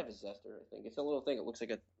zester. I have a zester. I think it's a little thing. It looks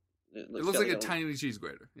like a. It looks like a tiny cheese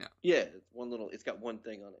grater. Yeah. Yeah, it's one little. It's got one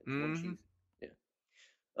thing on it. One cheese.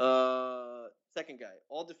 Second guy,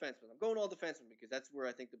 all defensemen. I'm going all defensemen because that's where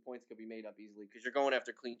I think the points could be made up easily because you're going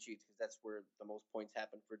after clean sheets because that's where the most points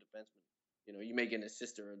happen for defensemen. You know, you may get an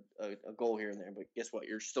assist or a goal here and there, but guess what?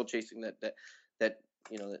 You're still chasing that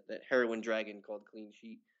heroin dragon called clean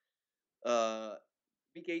sheet.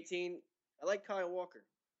 Week 18, I like Kyle Walker.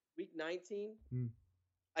 Week 19,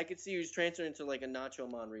 I could see who's transferring to like a Nacho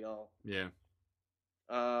Monreal. Yeah.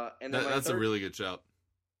 And then that's a really good shout.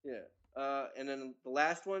 Yeah. And then the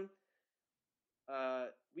last one,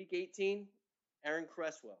 week 18, Aaron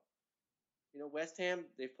Cresswell. You know, West Ham,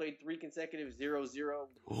 they've played 3 consecutive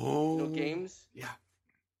 0-0 games. Yeah.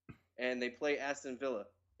 And they play Aston Villa.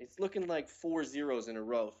 It's looking like 4 zeros in a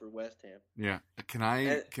row for West Ham. Yeah. Can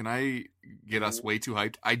I get us way too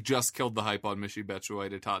hyped? I just killed the hype on Michy Batshuayi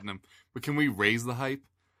to Tottenham. But can we raise the hype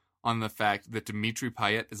on the fact that Dimitri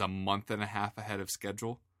Payet is a month and a half ahead of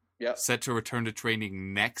schedule? Yep. Set to return to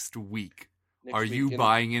training next week. Are you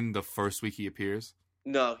buying in the first week he appears?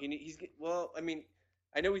 No, he's well. I mean,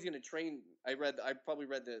 I know he's going to train. I probably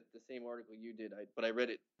read the same article you did. But I read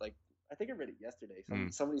it I think I read it yesterday.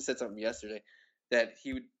 Somebody said something yesterday that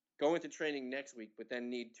he would go into training next week, but then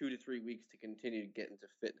need 2 to 3 weeks to continue to get into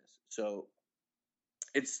fitness. So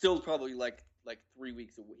it's still probably like 3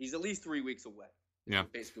 weeks away. He's at least 3 weeks away. Yeah,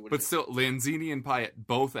 basically. But still, Lanzini and Payet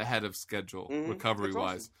both ahead of schedule recovery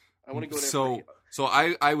wise. Awesome. I want to go there. So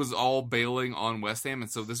I was all bailing on West Ham,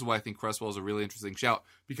 and so this is why I think Cresswell is a really interesting shout,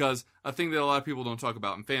 because a thing that a lot of people don't talk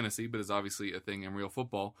about in fantasy, but is obviously a thing in real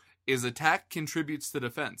football, is attack contributes to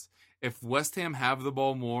defense. If West Ham have the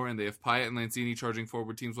ball more and they have Payet and Lanzini charging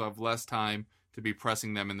forward, teams will have less time to be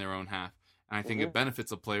pressing them in their own half. And I think it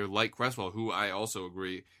benefits a player like Cresswell, who I also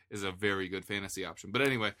agree is a very good fantasy option. But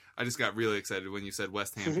anyway, I just got really excited when you said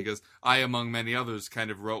West Ham because I, among many others, kind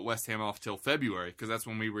of wrote West Ham off till February because that's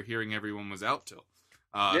when we were hearing everyone was out till.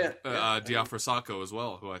 Diafra Sakho as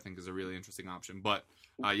well, who I think is a really interesting option. But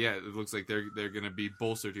it looks like they're going to be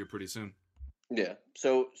bolstered here pretty soon. Yeah.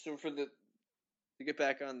 So to get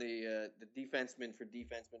back on the defenseman for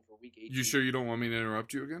week 18. You sure you don't want me to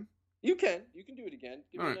interrupt you again? You can do it again.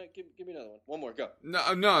 Give me another one. One more, go.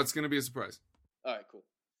 No, it's going to be a surprise. All right, cool.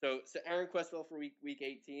 So Aaron Cresswell for week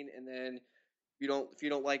 18, and then if you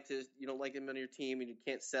don't like him on your team and you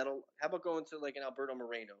can't settle, how about going to like an Alberto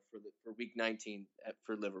Moreno for week 19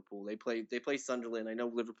 for Liverpool? They play Sunderland. I know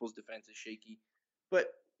Liverpool's defense is shaky, but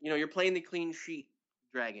you're playing the clean sheet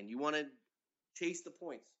dragon. You want to chase the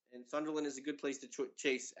points, and Sunderland is a good place to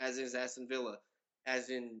chase, as is Aston Villa, as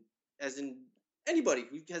in anybody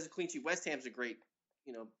who has a clean sheet. West Ham's a great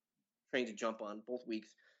train to jump on both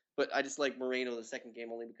weeks. But I just like Moreno the second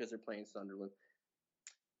game only because they're playing Sunderland.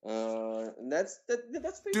 And that's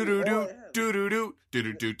basically all I have.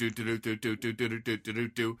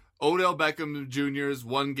 Odell Beckham Jr.'s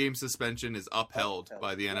 1-game suspension is upheld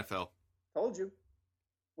by the NFL. Told you.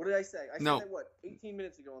 What did I say? I said that 18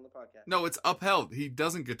 minutes ago on the podcast. No, it's upheld. He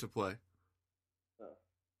doesn't get to play.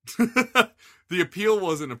 Oh. The appeal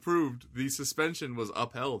wasn't approved. The suspension was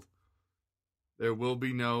upheld. There will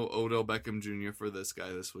be no Odell Beckham Jr. for this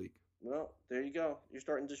guy this week. Well, there you go. You're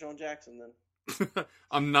starting Deshaun Jackson then.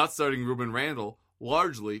 I'm not starting Ruben Randall,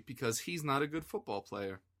 largely because he's not a good football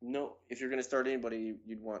player. No, if you're going to start anybody,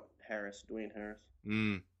 you'd want Dwayne Harris.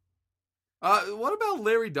 What about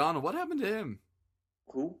Larry Donnell? What happened to him?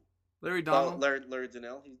 Who? Larry Donnell? Larry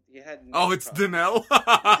Donnell. He had. It's Donnell?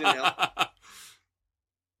 Donnell.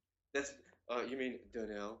 That's. You mean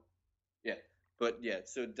Donnell? Yeah. But yeah,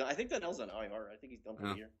 so I think Donnell's on IR. I think he's done for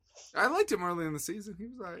the year. I liked him early in the season. He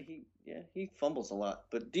was like, he fumbles a lot.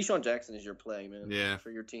 But Deshaun Jackson is your play, man. Yeah, for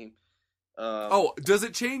your team. Does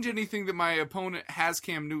it change anything that my opponent has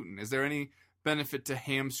Cam Newton? Is there any benefit to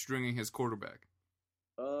hamstringing his quarterback?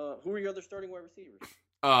 Who are your other starting wide receivers?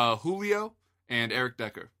 Julio and Eric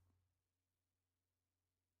Decker.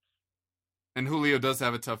 And Julio does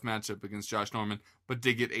have a tough matchup against Josh Norman, but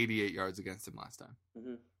did get 88 yards against him last time.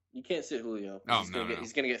 Mm-hmm. You can't sit Julio. No. He's going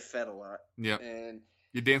to get fed a lot. Yep. And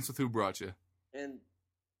you dance with who brought you. And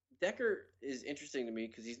Decker is interesting to me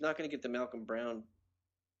because he's not going to get the Malcolm Brown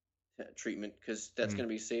treatment because that's going to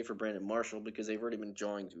be safe for Brandon Marshall because they've already been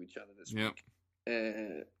jawing to each other this week.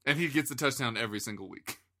 And he gets a touchdown every single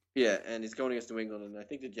week. Yeah, and he's going against New England, and I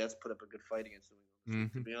think the Jets put up a good fight against New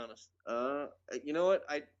England, to be honest. You know what?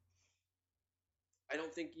 I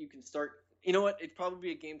don't think you can start – you know what? It'd probably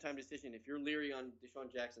be a game-time decision. If you're leery on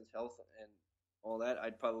Deshaun Jackson's health and all that,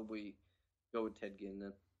 I'd probably go with Ted Ginn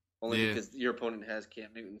then. Only because your opponent has Cam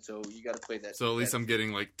Newton, so you got to play that. So at least I'm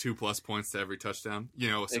getting like 2+ points to every touchdown.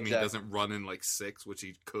 Assuming he doesn't run in like 6, which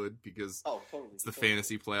he could because it's the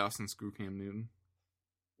fantasy playoffs and screw Cam Newton.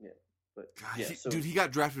 Yeah. But God, yeah, dude, he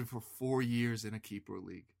got drafted for 4 years in a keeper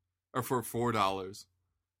league, or for $4.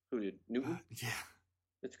 Who did Newton? Yeah,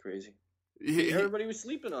 That's crazy. he, Everybody was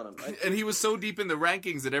sleeping on him, and he was so deep in the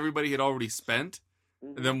rankings that everybody had already spent,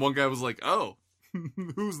 Mm-hmm. and then one guy was like, "Oh,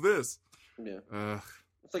 who's this?" Yeah.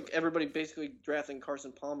 It's like everybody basically drafting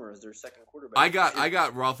Carson Palmer as their second quarterback. I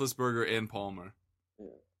got Roethlisberger and Palmer. Yeah.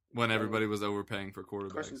 When everybody was overpaying for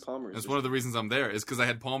quarterbacks. Carson Palmer. That's one of the reasons I'm there, is because I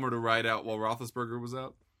had Palmer to ride out while Roethlisberger was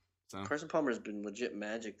out. So. Carson Palmer has been legit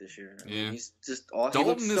magic this year. I mean, Yeah. he's just awesome.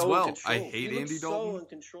 Dalton as well. I He hate looks Andy so Dalton. in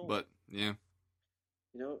control. But, yeah.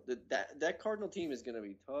 You know, that Cardinal team is going to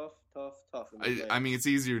be tough. I mean, it's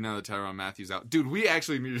easier now that Tyrann Mathieu's out. Dude, we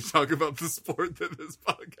actually need to talk about the sport that this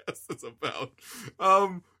podcast is about.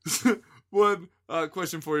 One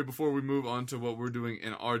question for you before we move on to what we're doing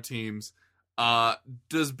in our teams.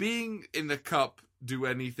 Does being in the cup do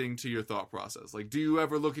anything to your thought process? Like, do you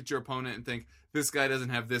ever look at your opponent and think, this guy doesn't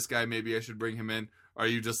have this guy, maybe I should bring him in? Or are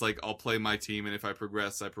you just like, I'll play my team, and if I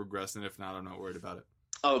progress, I progress, and if not, I'm not worried about it?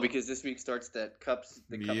 Oh, because this week starts that cup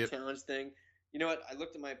Yep. challenge thing. You know what? I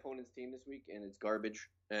looked at my opponent's team this week, and it's garbage,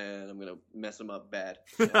 and I'm gonna mess them up bad.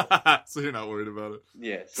 So you're not worried about it?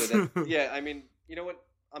 Yeah. So yeah. I mean, you know what?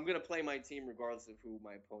 I'm gonna play my team regardless of who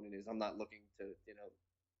my opponent is. I'm not looking to,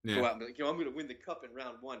 go out and be like, I'm gonna win the cup in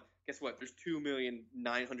round one. Guess what? There's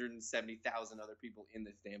 2,970,000 other people in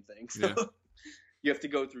this damn thing. So Yeah. you have to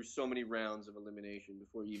go through so many rounds of elimination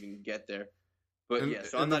before you even get there. But And- yeah,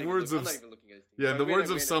 so in I'm the not even words looking of- at his team. Yeah, in the If I words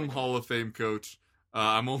win, of I some win. Hall of Fame coach,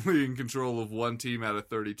 I'm only in control of one team out of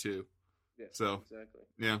 32. Yeah, So, exactly.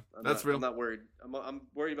 yeah, I'm that's not, real. I'm not worried. I'm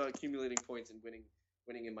worried about accumulating points and winning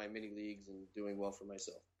in my mini leagues and doing well for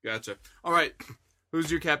myself. Gotcha. All right, who's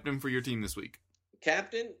your captain for your team this week?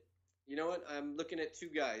 Captain, you know what? I'm looking at two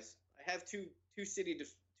guys. I have two city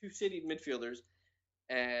midfielders,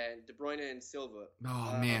 and De Bruyne and Silva.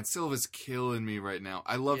 Oh man, Silva's killing me right now.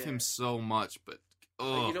 I love Yeah. him so much, but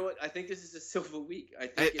You know what? I think this is a Silva week. I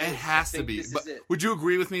think it has to be. This But is it. would you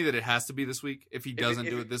agree with me that it has to be this week? If he doesn't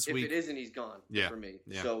do it this week, if it isn't, he's gone. Yeah. For me.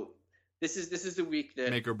 Yeah. So this is the week that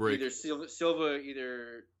Make or break. Either Silva,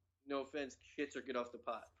 no offense, shits or get off the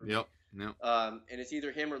pot. For me. Yep. And it's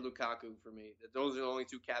either him or Lukaku for me. Those are the only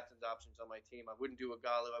two captain's options on my team. I wouldn't do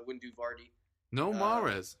Agallo. I wouldn't do Vardy. No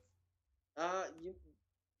Mahrez.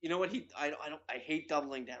 You know what? I hate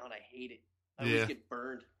doubling down. I hate it. I Yeah. always get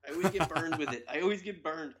burned. I always get burned with it. I always get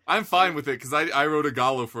burned. I'm fine with it because I wrote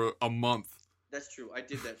Agallo for a month. That's true. I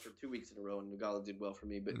did that for 2 weeks in a row, and Agallo did well for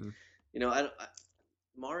me. But Mm.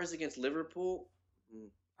 Mars against Liverpool.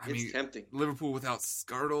 I It's mean, tempting. Liverpool without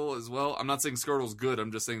Skrtel as well. I'm not saying Skrtel's good.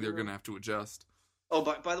 I'm just saying they're going to have to adjust. Oh,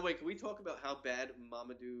 by the way, can we talk about how bad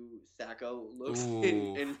Mamadou Sakho looks Ooh.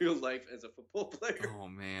 in real life as a football player? Oh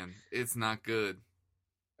man, it's not good.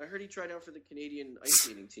 I heard he tried out for the Canadian ice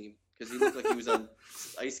skating team because he looked like he was on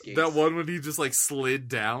ice skates. That one when he just like slid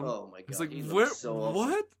down. Oh my god! It's like he where? looked so awful.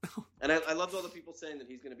 What? And I loved all the people saying that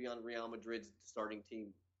he's going to be on Real Madrid's starting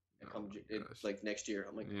team Oh my gosh. like next year.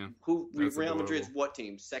 I'm like, Yeah. who? That's Real adorable. Madrid's what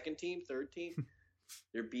team? Second team? Third team?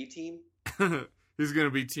 Their B team? He's gonna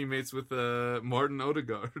be teammates with Martin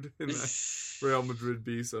Odegaard in the Real Madrid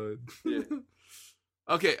B side. Yeah.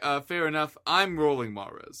 Okay, fair enough. I'm rolling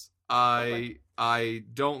Mahrez. I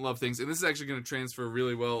don't love things, and this is actually going to transfer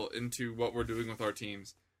really well into what we're doing with our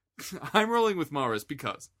teams. I'm rolling with Mahrez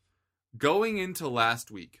because going into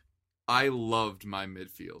last week, I loved my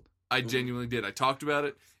midfield. I genuinely did. I talked about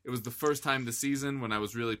it. It was the first time this season when I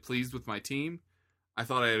was really pleased with my team. I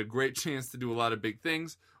thought I had a great chance to do a lot of big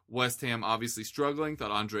things. West Ham obviously struggling.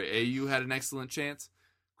 Thought Andre Ayew had an excellent chance.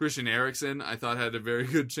 Christian Eriksen, I thought, had a very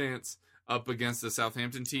good chance up against the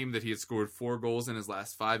Southampton team that he had scored 4 goals in his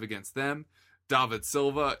last 5 against them. David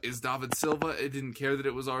Silva is David Silva. It didn't care that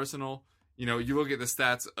it was Arsenal. You know, you look at the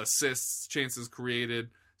stats, assists, chances created,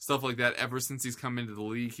 stuff like that. Ever since he's come into the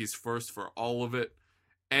league, he's first for all of it.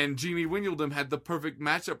 And Jamie Wijnaldum had the perfect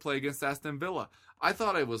matchup play against Aston Villa. I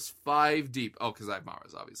thought I was 5 deep. Oh, because I have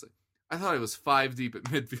Mahrez, obviously. I thought I was 5 deep at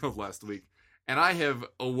midfield last week. And I have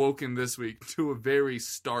awoken this week to a very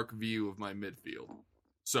stark view of my midfield.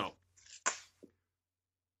 So,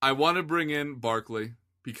 I want to bring in Barkley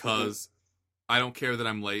because I don't care that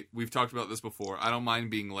I'm late. We've talked about this before. I don't mind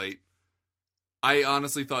being late. I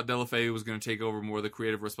honestly thought Deulofeu was going to take over more of the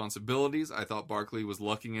creative responsibilities. I thought Barkley was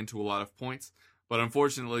lucking into a lot of points. But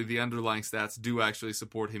unfortunately, the underlying stats do actually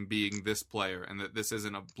support him being this player, and that this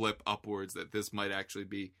isn't a blip upwards, that this might actually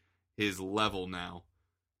be his level now.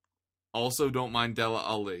 Also, don't mind Dele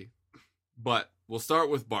Alli. But we'll start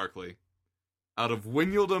with Barkley. Out of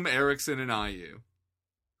Wijnaldum, Eriksen, and Ayew,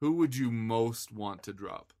 who would you most want to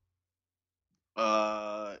drop?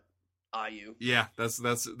 IU. Yeah,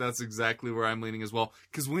 that's exactly where I'm leaning as well.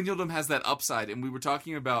 Because Wijnaldum has that upside, and we were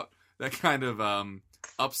talking about that kind of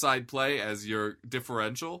upside play as your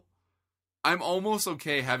differential. I'm almost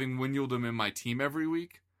okay having Wijnaldum in my team every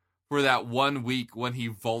week for that 1 week when he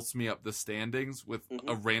vaults me up the standings with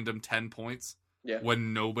a random 10 points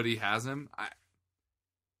when nobody has him.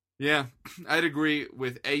 I'd agree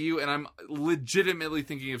with AU, and I'm legitimately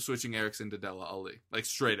thinking of switching Eriksson to Dele Alli, like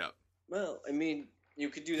straight up. Well, I mean, you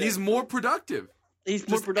could do that. He's more productive. He's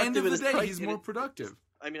more productive. End of the day, he's more productive.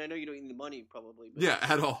 I mean, I know you don't need the money probably. But yeah,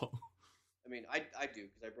 at all. I mean, I do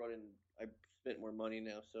because I spent more money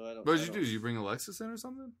now, so I don't. What did you do? Did you bring Alexis in or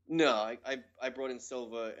something? No, I brought in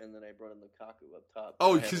Silva and then I brought in Lukaku up top.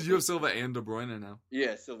 Oh, because you have Silva and De Bruyne now.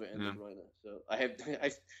 Yeah, Silva and De Bruyne. So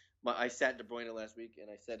I sat De Bruyne last week and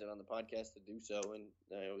I said it on the podcast to do so, and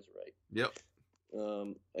I was right. Yep.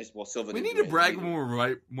 Silva. We need to brag when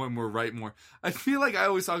we're right more. I feel like I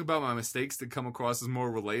always talk about my mistakes to come across as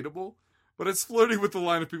more relatable, but it's flirting with the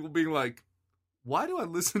line of people being like, "Why do I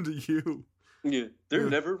listen to you?" Yeah, they're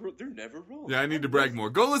never wrong. Yeah, I need to brag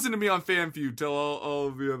more. Go listen to me on FanFeud. Tell all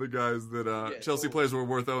of the other guys that Chelsea players were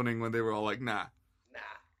worth owning when they were all like, nah.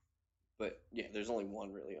 But yeah, there's only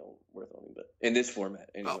one really worth owning, but in this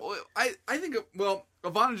format. Anyway. I think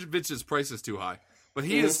Ivanovic's price is too high, but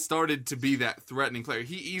he has started to be that threatening player.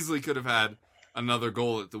 He easily could have had another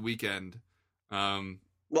goal at the weekend.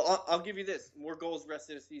 Well, I'll give you this: more goals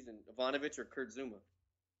rest of the season, Ivanovic or Kurt Zuma.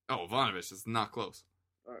 Oh, Ivanovic is not close.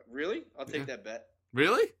 Really? I'll take that bet.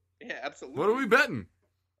 Really? Yeah, absolutely. What are we betting?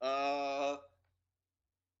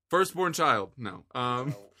 Firstborn child. No.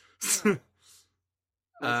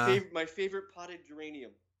 My favorite potted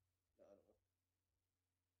geranium.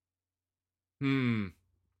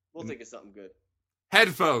 We'll think of something good.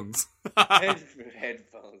 Headphones.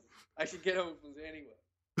 Headphones. I should get headphones anyway.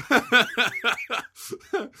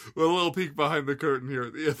 Well, a little peek behind the curtain here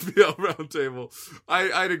at the FPL Roundtable.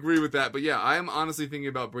 I'd agree with that, but yeah, I am honestly thinking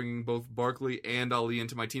about bringing both Barkley and Ali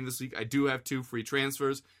into my team this week. I do have 2 free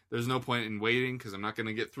transfers. There's no point in waiting because I'm not going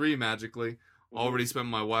to get 3 magically. Already spent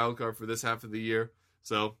my wild card for this half of the year,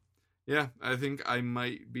 so yeah, I think I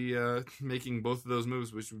might be making both of those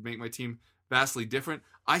moves, which would make my team vastly different.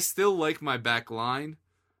 I still like my back line.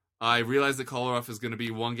 I realize that Kolarov is going to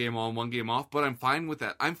be 1 game on, 1 game off, but I'm fine with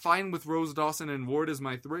that. I'm fine with Rose, Dawson, and Ward as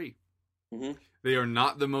my 3. They are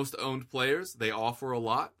not the most owned players. They offer a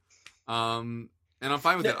lot, and I'm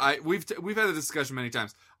fine with that. We've had a discussion many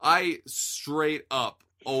times. I straight up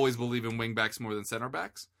always believe in wing backs more than center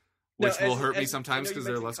backs, which will hurt me sometimes because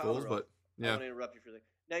they're less goals. But yeah, I want to interrupt you for a second.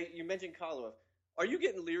 Now you mentioned Kolarov. Are you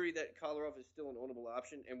getting leery that Kolarov is still an ownable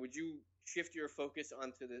option, and would you shift your focus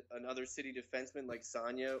onto another City defenseman like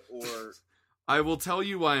Sanya or? I will tell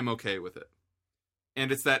you why I'm okay with it,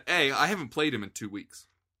 and it's that I haven't played him in 2 weeks.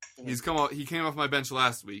 He came off my bench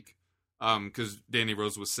last week, because Danny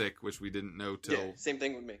Rose was sick, which we didn't know till. Same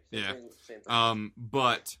thing with me. Same thing.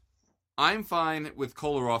 But I'm fine with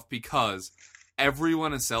Kolarov because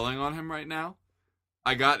everyone is selling on him right now.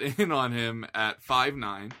 I got in on him at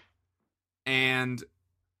 5.9. And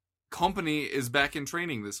Company is back in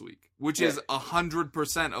training this week, which is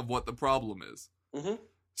 100% of what the problem is.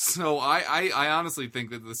 So I honestly think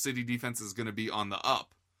that the City defense is going to be on the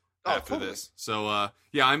up after this. So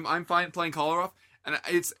I'm fine playing Kolarov, and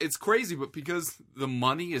it's crazy, but because the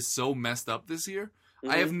money is so messed up this year,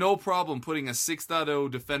 I have no problem putting a 6.0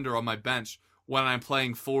 defender on my bench when I'm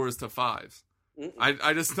playing 4s to 5s.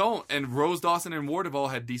 I just don't. And Rose, Dawson, and Ward have all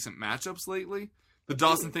had decent matchups lately. The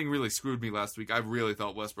Dawson thing really screwed me last week. I really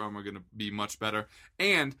thought West Brom were going to be much better.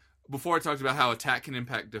 And before I talked about how attack can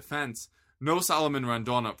impact defense, no Solomon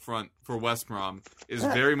Rondon up front for West Brom is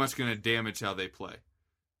very much going to damage how they play.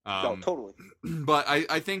 Totally. But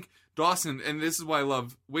I think Dawson, and this is why I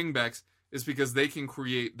love wingbacks, is because they can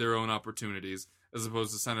create their own opportunities as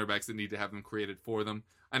opposed to center backs that need to have them created for them.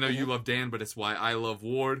 I know you love Dan, but it's why I love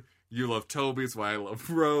Ward. You love Toby. It's why I love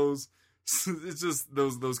Rose. It's just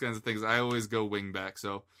those kinds of things. I always go wing back,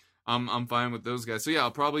 so I'm fine with those guys. So yeah,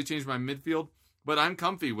 I'll probably change my midfield, but I'm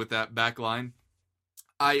comfy with that back line.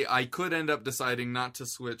 I could end up deciding not to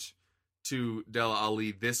switch to Dele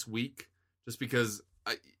Alli this week, just because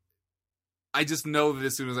I just know that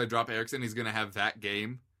as soon as I drop Eriksson, he's going to have that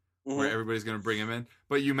game where everybody's going to bring him in.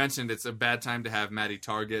 But you mentioned it's a bad time to have Matty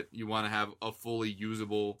Target. You want to have a fully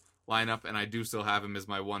usable lineup, and I do still have him as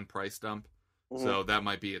my 1 price dump. So that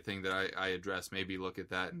might be a thing that I address. Maybe look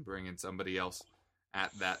at that and bring in somebody else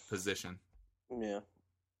at that position. Yeah.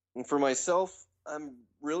 And for myself, I'm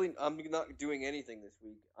not doing anything this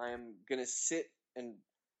week. I am going to sit, and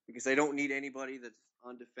because I don't need anybody that's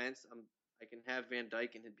on defense, I can have Van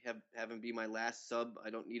Dijk and have him be my last sub. I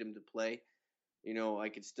don't need him to play. You know, I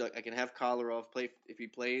can have Kolarov play if he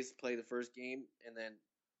play the first game, and then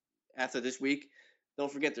after this week,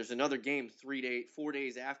 don't forget there's another game 4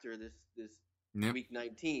 days after this week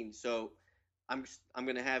 19. So I'm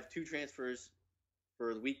going to have 2 transfers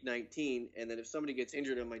for week 19, and then if somebody gets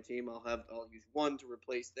injured on my team, I'll use 1 to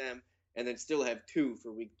replace them, and then still have 2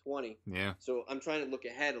 for week 20. Yeah. So I'm trying to look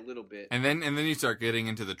ahead a little bit. And then you start getting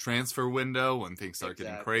into the transfer window when things start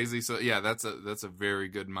getting crazy. So yeah, that's a very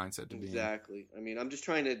good mindset to be in. Exactly. I mean, I'm just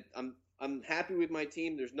trying to. I'm happy with my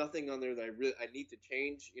team. There's nothing on there that I need to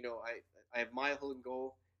change. You know, I have Michael in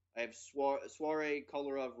goal. I have Suarez,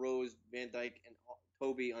 Kolarov, Rose, Van Dijk, and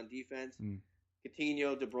Toby on defense.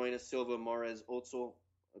 Coutinho, De Bruyne, Silva, Mahrez, Özil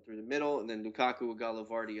through the middle, and then Lukaku, Igalo,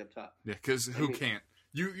 Vardy up top. Yeah, because who can't?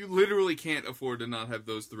 You literally can't afford to not have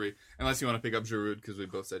those 3 unless you want to pick up Giroud because we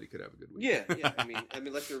both said he could have a good week. Yeah. I mean,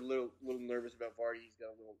 unless you're a little nervous about Vardy, he's got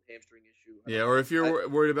a little hamstring issue. Yeah, or if you're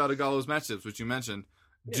worried about Igalo's matchups, which you mentioned,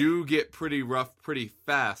 do get pretty rough pretty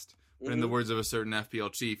fast. But in the words of a certain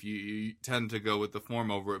FPL chief, you tend to go with the form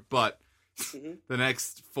over it. But the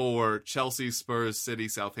next 4, Chelsea, Spurs, City,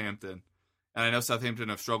 Southampton. And I know Southampton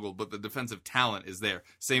have struggled, but the defensive talent is there.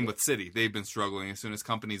 Same with City. They've been struggling. As soon as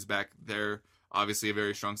Kompany's back, they're obviously a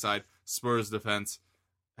very strong side. Spurs' defense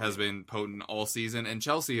has been potent all season. And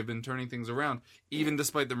Chelsea have been turning things around, even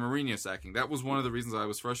despite the Mourinho sacking. That was one of the reasons I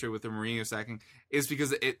was frustrated with the Mourinho sacking, is because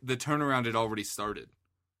the turnaround had already started.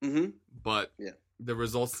 But the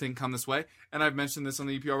results didn't come this way. And I've mentioned this on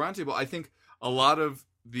the EPL Roundtable. I think a lot of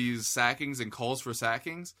these sackings and calls for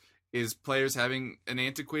sackings is players having an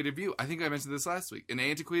antiquated view. I think I mentioned this last week. An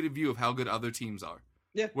antiquated view of how good other teams are.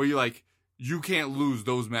 Yeah. Where you're like, you can't lose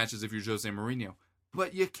those matches if you're Jose Mourinho.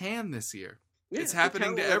 But you can this year. Yeah, it's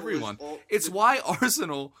happening to everyone. It's why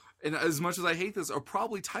Arsenal, and as much as I hate this, are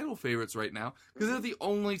probably title favorites right now. Because they're the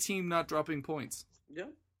only team not dropping points. Yeah.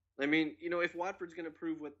 I mean, you know, if Watford's going to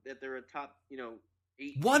prove that they're a top,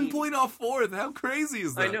 8 1 point off 4th. How crazy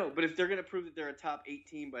is that? I know, but if they're going to prove that they're a top 8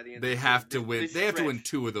 team by the end, they have to win. They have to win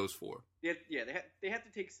 2 of those 4. They have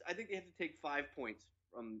to take. I think they have to take 5 points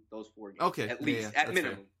from those 4 games. Okay, at least at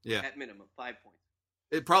minimum. Fair. Yeah, at minimum 5 points.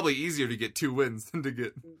 It's probably easier to get 2 wins than to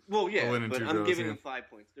get. Well, yeah, a win and but 2 I'm draws, giving them 5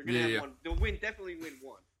 points. They're going to have 1. They'll definitely win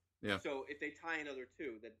 1. Yeah. So if they tie another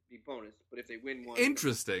 2, that'd be bonus. But if they win 1,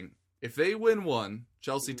 interesting. If they win 1,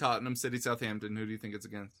 Chelsea, Tottenham, City, Southampton, who do you think it's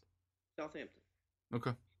against? Southampton.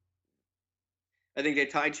 Okay. I think they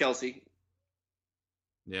tied Chelsea.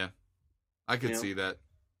 Yeah. I could see that.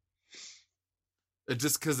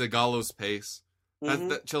 Just because of Gallo's pace.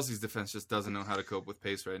 That Chelsea's defense just doesn't know how to cope with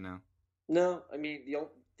pace right now. No, I mean,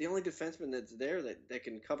 the only defenseman that's there that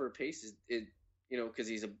can cover pace is because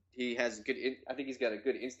he has good. I think he's got a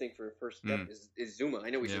good instinct for a first step. Is Zuma?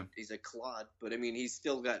 I know he's a clod, but I mean he's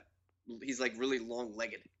like really long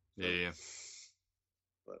legged. So. Yeah.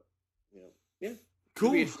 But yeah. Cool.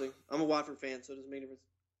 It'll be interesting. I'm a Watford fan, so it doesn't make a difference.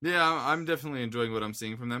 Yeah, I'm definitely enjoying what I'm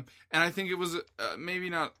seeing from them, and I think it was maybe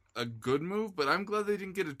not a good move, but I'm glad they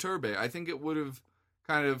didn't get a Turbe. I think it would have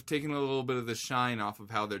kind of taken a little bit of the shine off of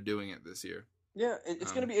how they're doing it this year. Yeah,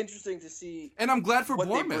 it's going to be interesting to see. And I'm glad for what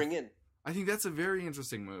Bournemouth. They bring in. I think that's a very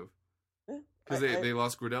interesting move. Yeah, because they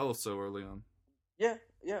lost Gradel so early on. Yeah.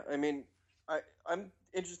 I mean, I'm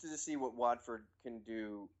interested to see what Watford can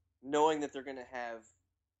do, knowing that they're going to have.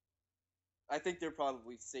 I think they're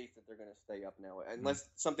probably safe that they're going to stay up now, unless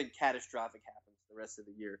something catastrophic happens the rest of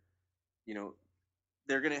the year.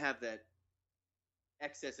 They're going to have that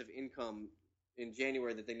excess of income in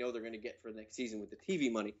January that they know they're going to get for next season with the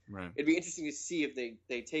TV money. Right. It'd be interesting to see if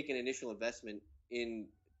they take an initial investment in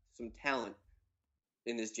some talent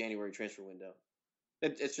in this January transfer window.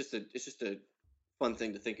 It's just a fun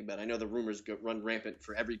thing to think about. I know the rumors run rampant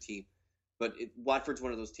for every team, but Watford's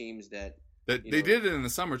one of those teams that they did it in the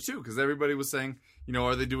summer too, because everybody was saying,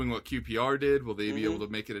 are they doing what QPR did? Will they be able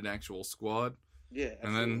to make it an actual squad? Yeah,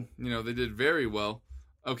 absolutely. And then they did very well.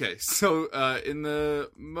 Okay, so in the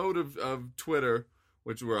mode of Twitter,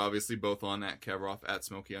 which we're obviously both on at Kevroff at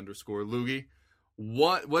Smokey_Loogie,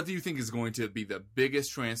 what do you think is going to be the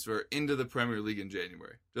biggest transfer into the Premier League in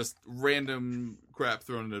January? Just random crap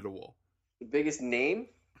thrown at a wall. The biggest name?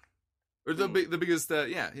 Or the biggest,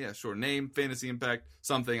 sure. Name, fantasy impact,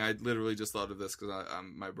 something. I literally just thought of this because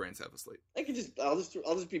my brain's half asleep. I'll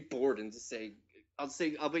just be bored and just say, I'll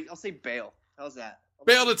say Bale. How's that?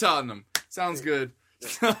 Bale to Tottenham. Sounds good.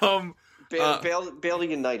 Bale to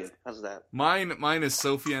United. How's that? Mine is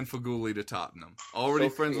Sofiane Feghouli to Tottenham. Already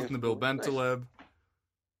friends with Nabil Bentaleb.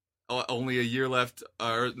 Nice. Only a year left,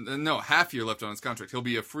 half year left on his contract. He'll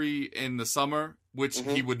be a free in the summer, which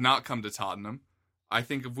he would not come to Tottenham. I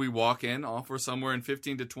think if we walk in, offer somewhere in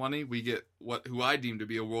 15 to 20, we get who I deem to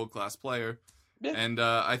be a world-class player. Yeah. And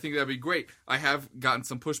I think that'd be great. I have gotten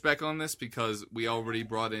some pushback on this because we already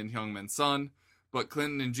brought in Heung-min Son, but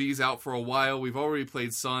Clinton and G's out for a while. We've already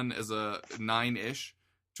played Son as a 9-ish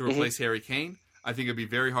to replace Harry Kane. I think it'd be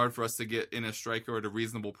very hard for us to get in a striker at a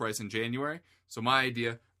reasonable price in January. So my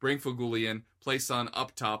idea, bring Feghouli in, play Son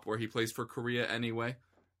up top where he plays for Korea anyway.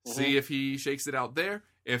 See if he shakes it out there.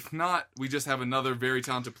 If not, we just have another very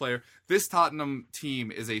talented player. This Tottenham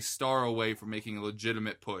team is a star away from making a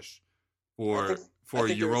legitimate push for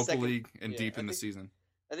Europa League and deep in the season.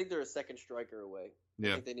 I think they're a second striker away.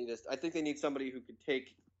 Yeah. I think they need somebody who could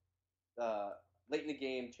take late in the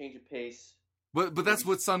game, change of pace. But that's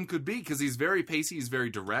what Son could be, because he's very pacey, he's very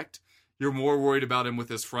direct. You're more worried about him with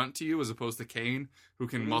his front to you as opposed to Kane, who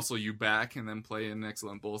can muscle you back and then play an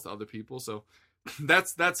excellent ball to other people. So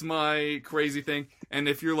that's my crazy thing. And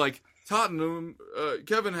if you're like, Tottenham,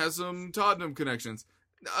 Kevin has some Tottenham connections.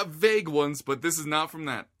 Vague ones, but this is not from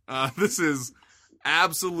that. This is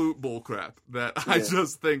absolute bullcrap that I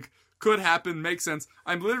just think could happen, makes sense.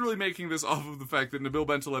 I'm literally making this off of the fact that Nabil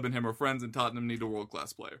Bentaleb and him are friends and Tottenham need a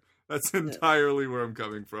world-class player. That's entirely where I'm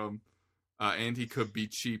coming from. And he could be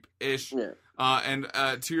cheap-ish. Yeah. And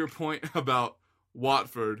to your point about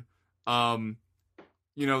Watford,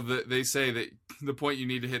 they say that the point you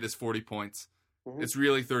need to hit is 40 points. It's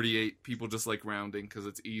really 38. People just like rounding because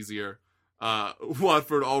it's easier.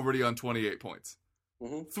 Watford already on 28 points.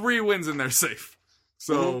 3 wins and they're safe.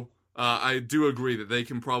 So I do agree that they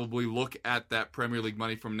can probably look at that Premier League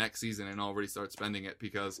money from next season and already start spending it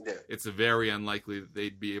because it's very unlikely that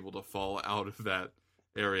they'd be able to fall out of that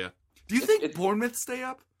area. Do you think Bournemouth stay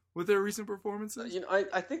up with their recent performances?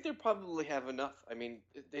 I think they probably have enough. I mean,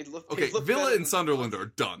 they look Villa and Sunderland are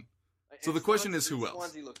done. So the question is who else?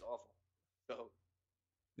 Swansea looks awful. So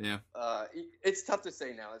yeah, it's tough to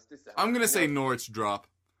say now. It's December. I'm gonna say Norwich drop.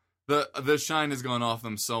 The shine has gone off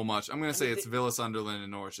them so much. I'm gonna say it's Villa, Sunderland,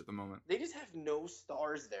 and Norwich at the moment. They just have no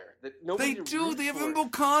stars there. They do. They have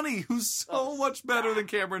Mbokani, who's so much better than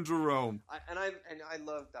Cameron Jerome. I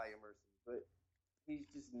love Dyer Mercy, but he's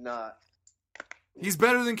just not. He's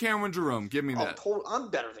better than Cameron Jerome. Give me that. I'm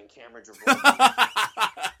better than Cameron Jerome.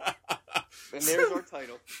 And there's our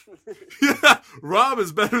title. Rob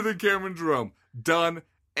is better than Cameron Jerome. Done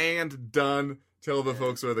and done. Tell the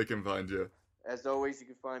folks where they can find you. As always, you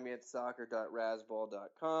can find me at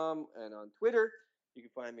soccer.rasball.com, and on Twitter, you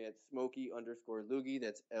can find me at Smokey_Loogie.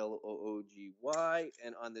 That's LOOGY.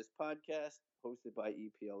 And on this podcast, hosted by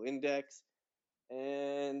EPL Index.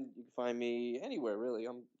 And you can find me anywhere, really.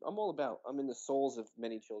 I'm all about. I'm in the souls of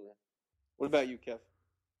many children. What about you, Kev?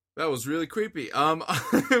 That was really creepy. I'm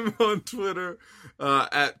on Twitter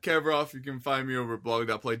at Kevroff. You can find me over at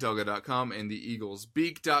blog.playtoga.com and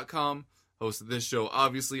theeaglesbeak.com. Host of this show,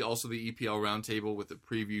 obviously. Also the EPL Roundtable with the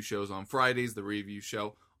preview shows on Fridays, the review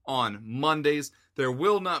show on Mondays. There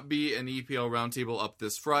will not be an EPL Roundtable up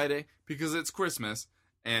this Friday because it's Christmas.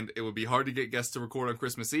 And it would be hard to get guests to record on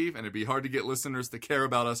Christmas Eve, and it'd be hard to get listeners to care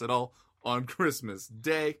about us at all on Christmas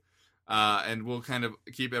Day. And we'll kind of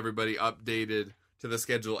keep everybody updated to the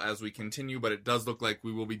schedule as we continue, but it does look like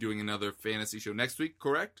we will be doing another fantasy show next week,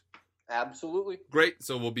 correct? Absolutely. Great.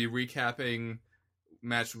 So we'll be recapping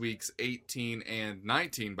match weeks 18 and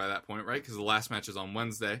 19 by that point, right? Because the last match is on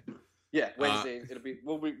Wednesday. Yeah, Wednesday.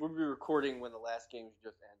 We'll be recording when the last games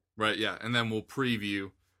just end. Right, yeah. And then we'll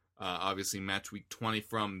preview obviously match week 20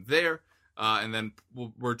 from there. And then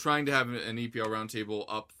we're trying to have an EPL roundtable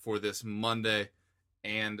up for this Monday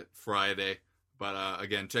and Friday. But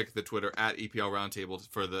again, check the Twitter at EPL Roundtable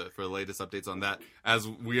for the latest updates on that, as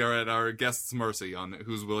we are at our guests' mercy on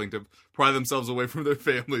who's willing to pry themselves away from their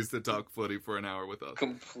families to talk footy for an hour with us.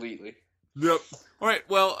 Completely. Yep. All right.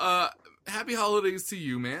 Well, happy holidays to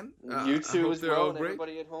you, man. You too as well. And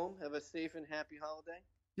everybody at home, have a safe and happy holiday.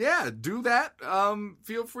 Yeah, do that.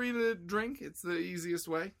 Feel free to drink. It's the easiest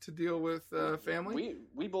way to deal with family.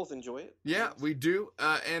 We both enjoy it. Yeah, we do.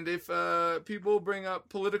 And if people bring up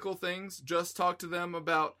political things, just talk to them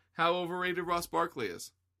about how overrated Ross Barkley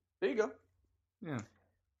is. There you go. Yeah.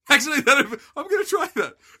 Actually, I'm going to try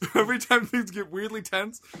that. Every time things get weirdly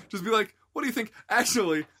tense, just be like, what do you think?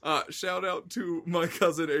 Actually, shout out to my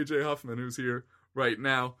cousin AJ Huffman, who's here right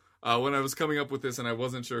now. When I was coming up with this and I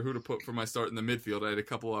wasn't sure who to put for my start in the midfield, I had a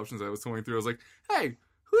couple options I was toying through. I was like, hey,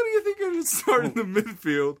 who do you think I should start in the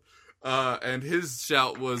midfield? And his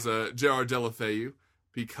shout was Gerard Deulofeu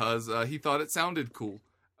because he thought it sounded cool.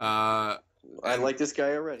 I like this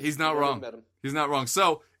guy already. He's not wrong. He's not wrong.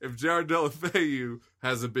 So if Gerard Deulofeu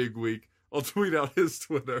has a big week, I'll tweet out his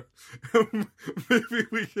Twitter. Maybe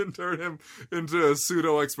we can turn him into a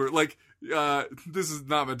pseudo expert. Like, this is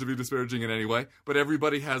not meant to be disparaging in any way, but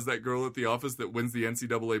everybody has that girl at the office that wins the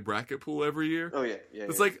NCAA bracket pool every year. Oh, yeah.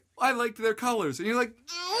 It's like, I liked their colors. And you're like,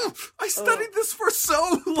 I studied this for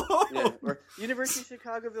so long. Yeah. Or University of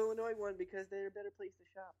Chicago of Illinois won because they're a better place to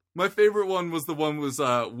shop. My favorite one was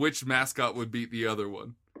which mascot would beat the other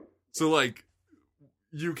one. So, like,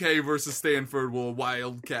 UK versus Stanford, well, a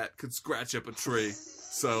wildcat could scratch up a tree.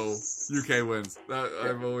 So, UK wins.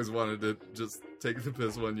 I've always wanted to just take the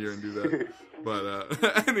piss one year and do that.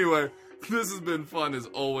 But, anyway, this has been fun as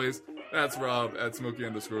always. That's Rob at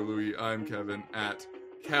Smokey_Louie. I'm Kevin at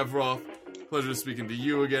Kevroff. Pleasure speaking to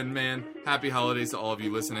you again, man. Happy holidays to all of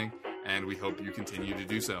you listening, and we hope you continue to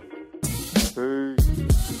do so.